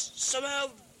guys,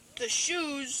 somehow the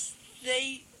shoes,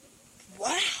 they...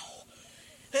 Wow.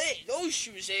 Hey, those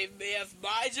shoes may have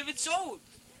minds of its own.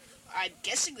 I'm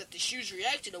guessing that the shoes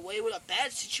react in a way when a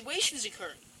bad situation is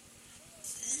occurring.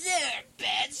 They're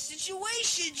bad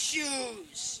situation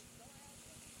shoes.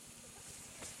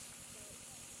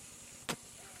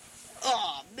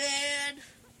 Aw, man.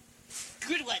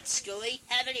 Good one, Scully.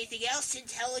 Have anything else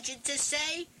intelligent to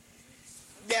say?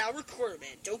 Now, Recorder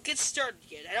Man, don't get started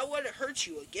yet. I don't want to hurt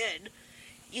you again.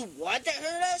 You want to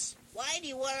hurt us? Why do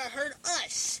you want to hurt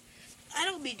us? I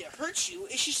don't mean to hurt you.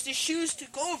 It's just the shoes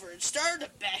took over and started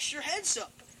to bash your heads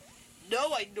up.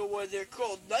 Now I know why they're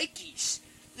called Nikes.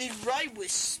 They rhyme with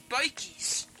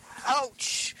spikies.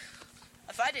 Ouch.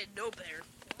 If I didn't know better,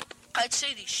 I'd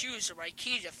say these shoes are my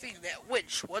key to fixing that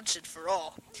winch once and for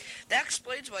all. That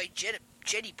explains why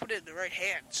Jenny put it in the right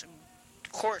hands. And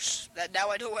of course, that now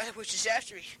I know why the witch is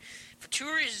after me. For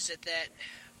two reasons at that.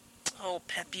 Oh,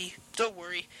 Peppy, don't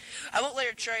worry. I won't let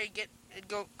her try and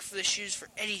go for the shoes for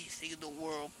anything in the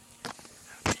world.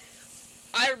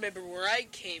 I remember where I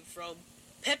came from.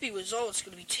 Peppy was almost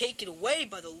going to be taken away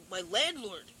by my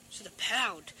landlord to the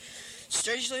pound.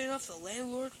 Strangely enough, the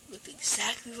landlord looked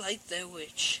exactly like the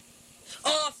witch.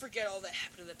 Oh, forget all that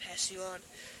happened in the past, Elann.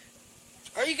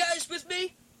 Are you guys with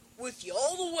me? With you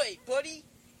all the way, buddy.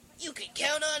 You can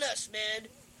count on us, man.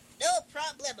 No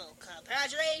problemo,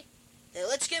 compadre. Now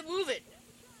let's get moving.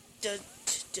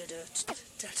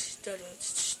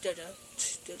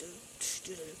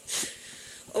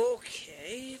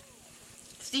 Okay.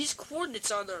 If these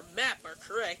coordinates on our map are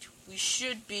correct, we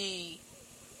should be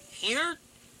here.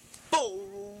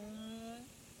 Boom.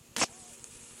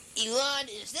 Elann,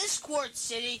 is this Quartz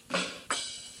City?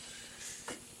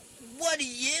 What do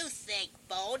you think,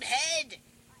 bonehead?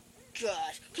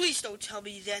 God, please don't tell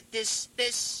me that this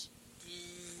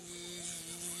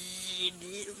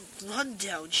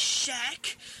rundown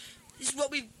shack is what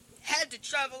we've had to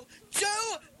travel 2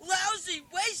 lousy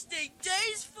wasting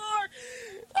days for.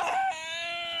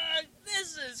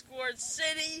 This is Quartz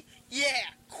City.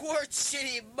 Yeah, Quartz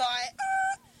City,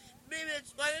 maybe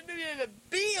it'll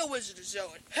be a wizard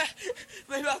zone.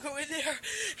 Maybe I'll go in there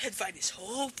and find this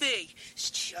whole thing. It's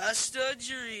just a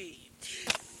dream.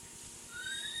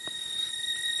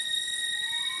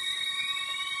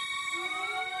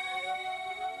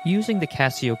 Using the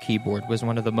Casio keyboard was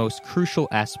one of the most crucial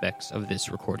aspects of this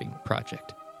recording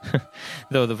project.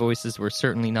 Though the voices were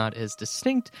certainly not as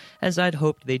distinct as I'd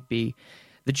hoped they'd be,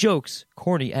 the jokes,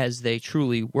 corny as they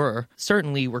truly were,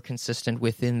 certainly were consistent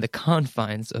within the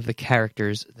confines of the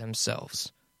characters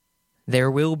themselves. There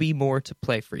will be more to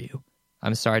play for you,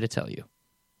 I'm sorry to tell you.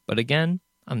 But again,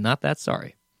 I'm not that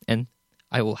sorry, and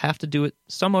I will have to do it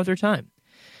some other time.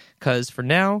 'Cause for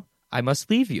now, I must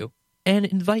leave you and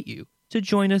invite you to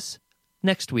join us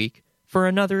next week for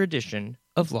another edition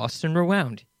of Lost and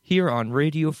Rewound here on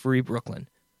Radio Free Brooklyn.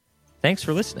 Thanks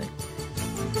for listening.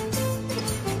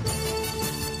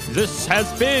 This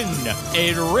has been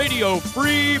a Radio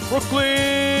Free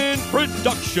Brooklyn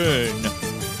production.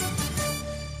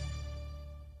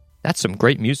 That's some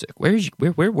great music. Where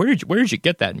did you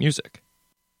get that music?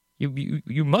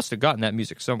 You must have gotten that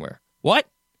music somewhere. What?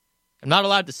 I'm not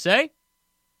allowed to say?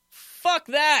 Fuck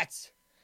that!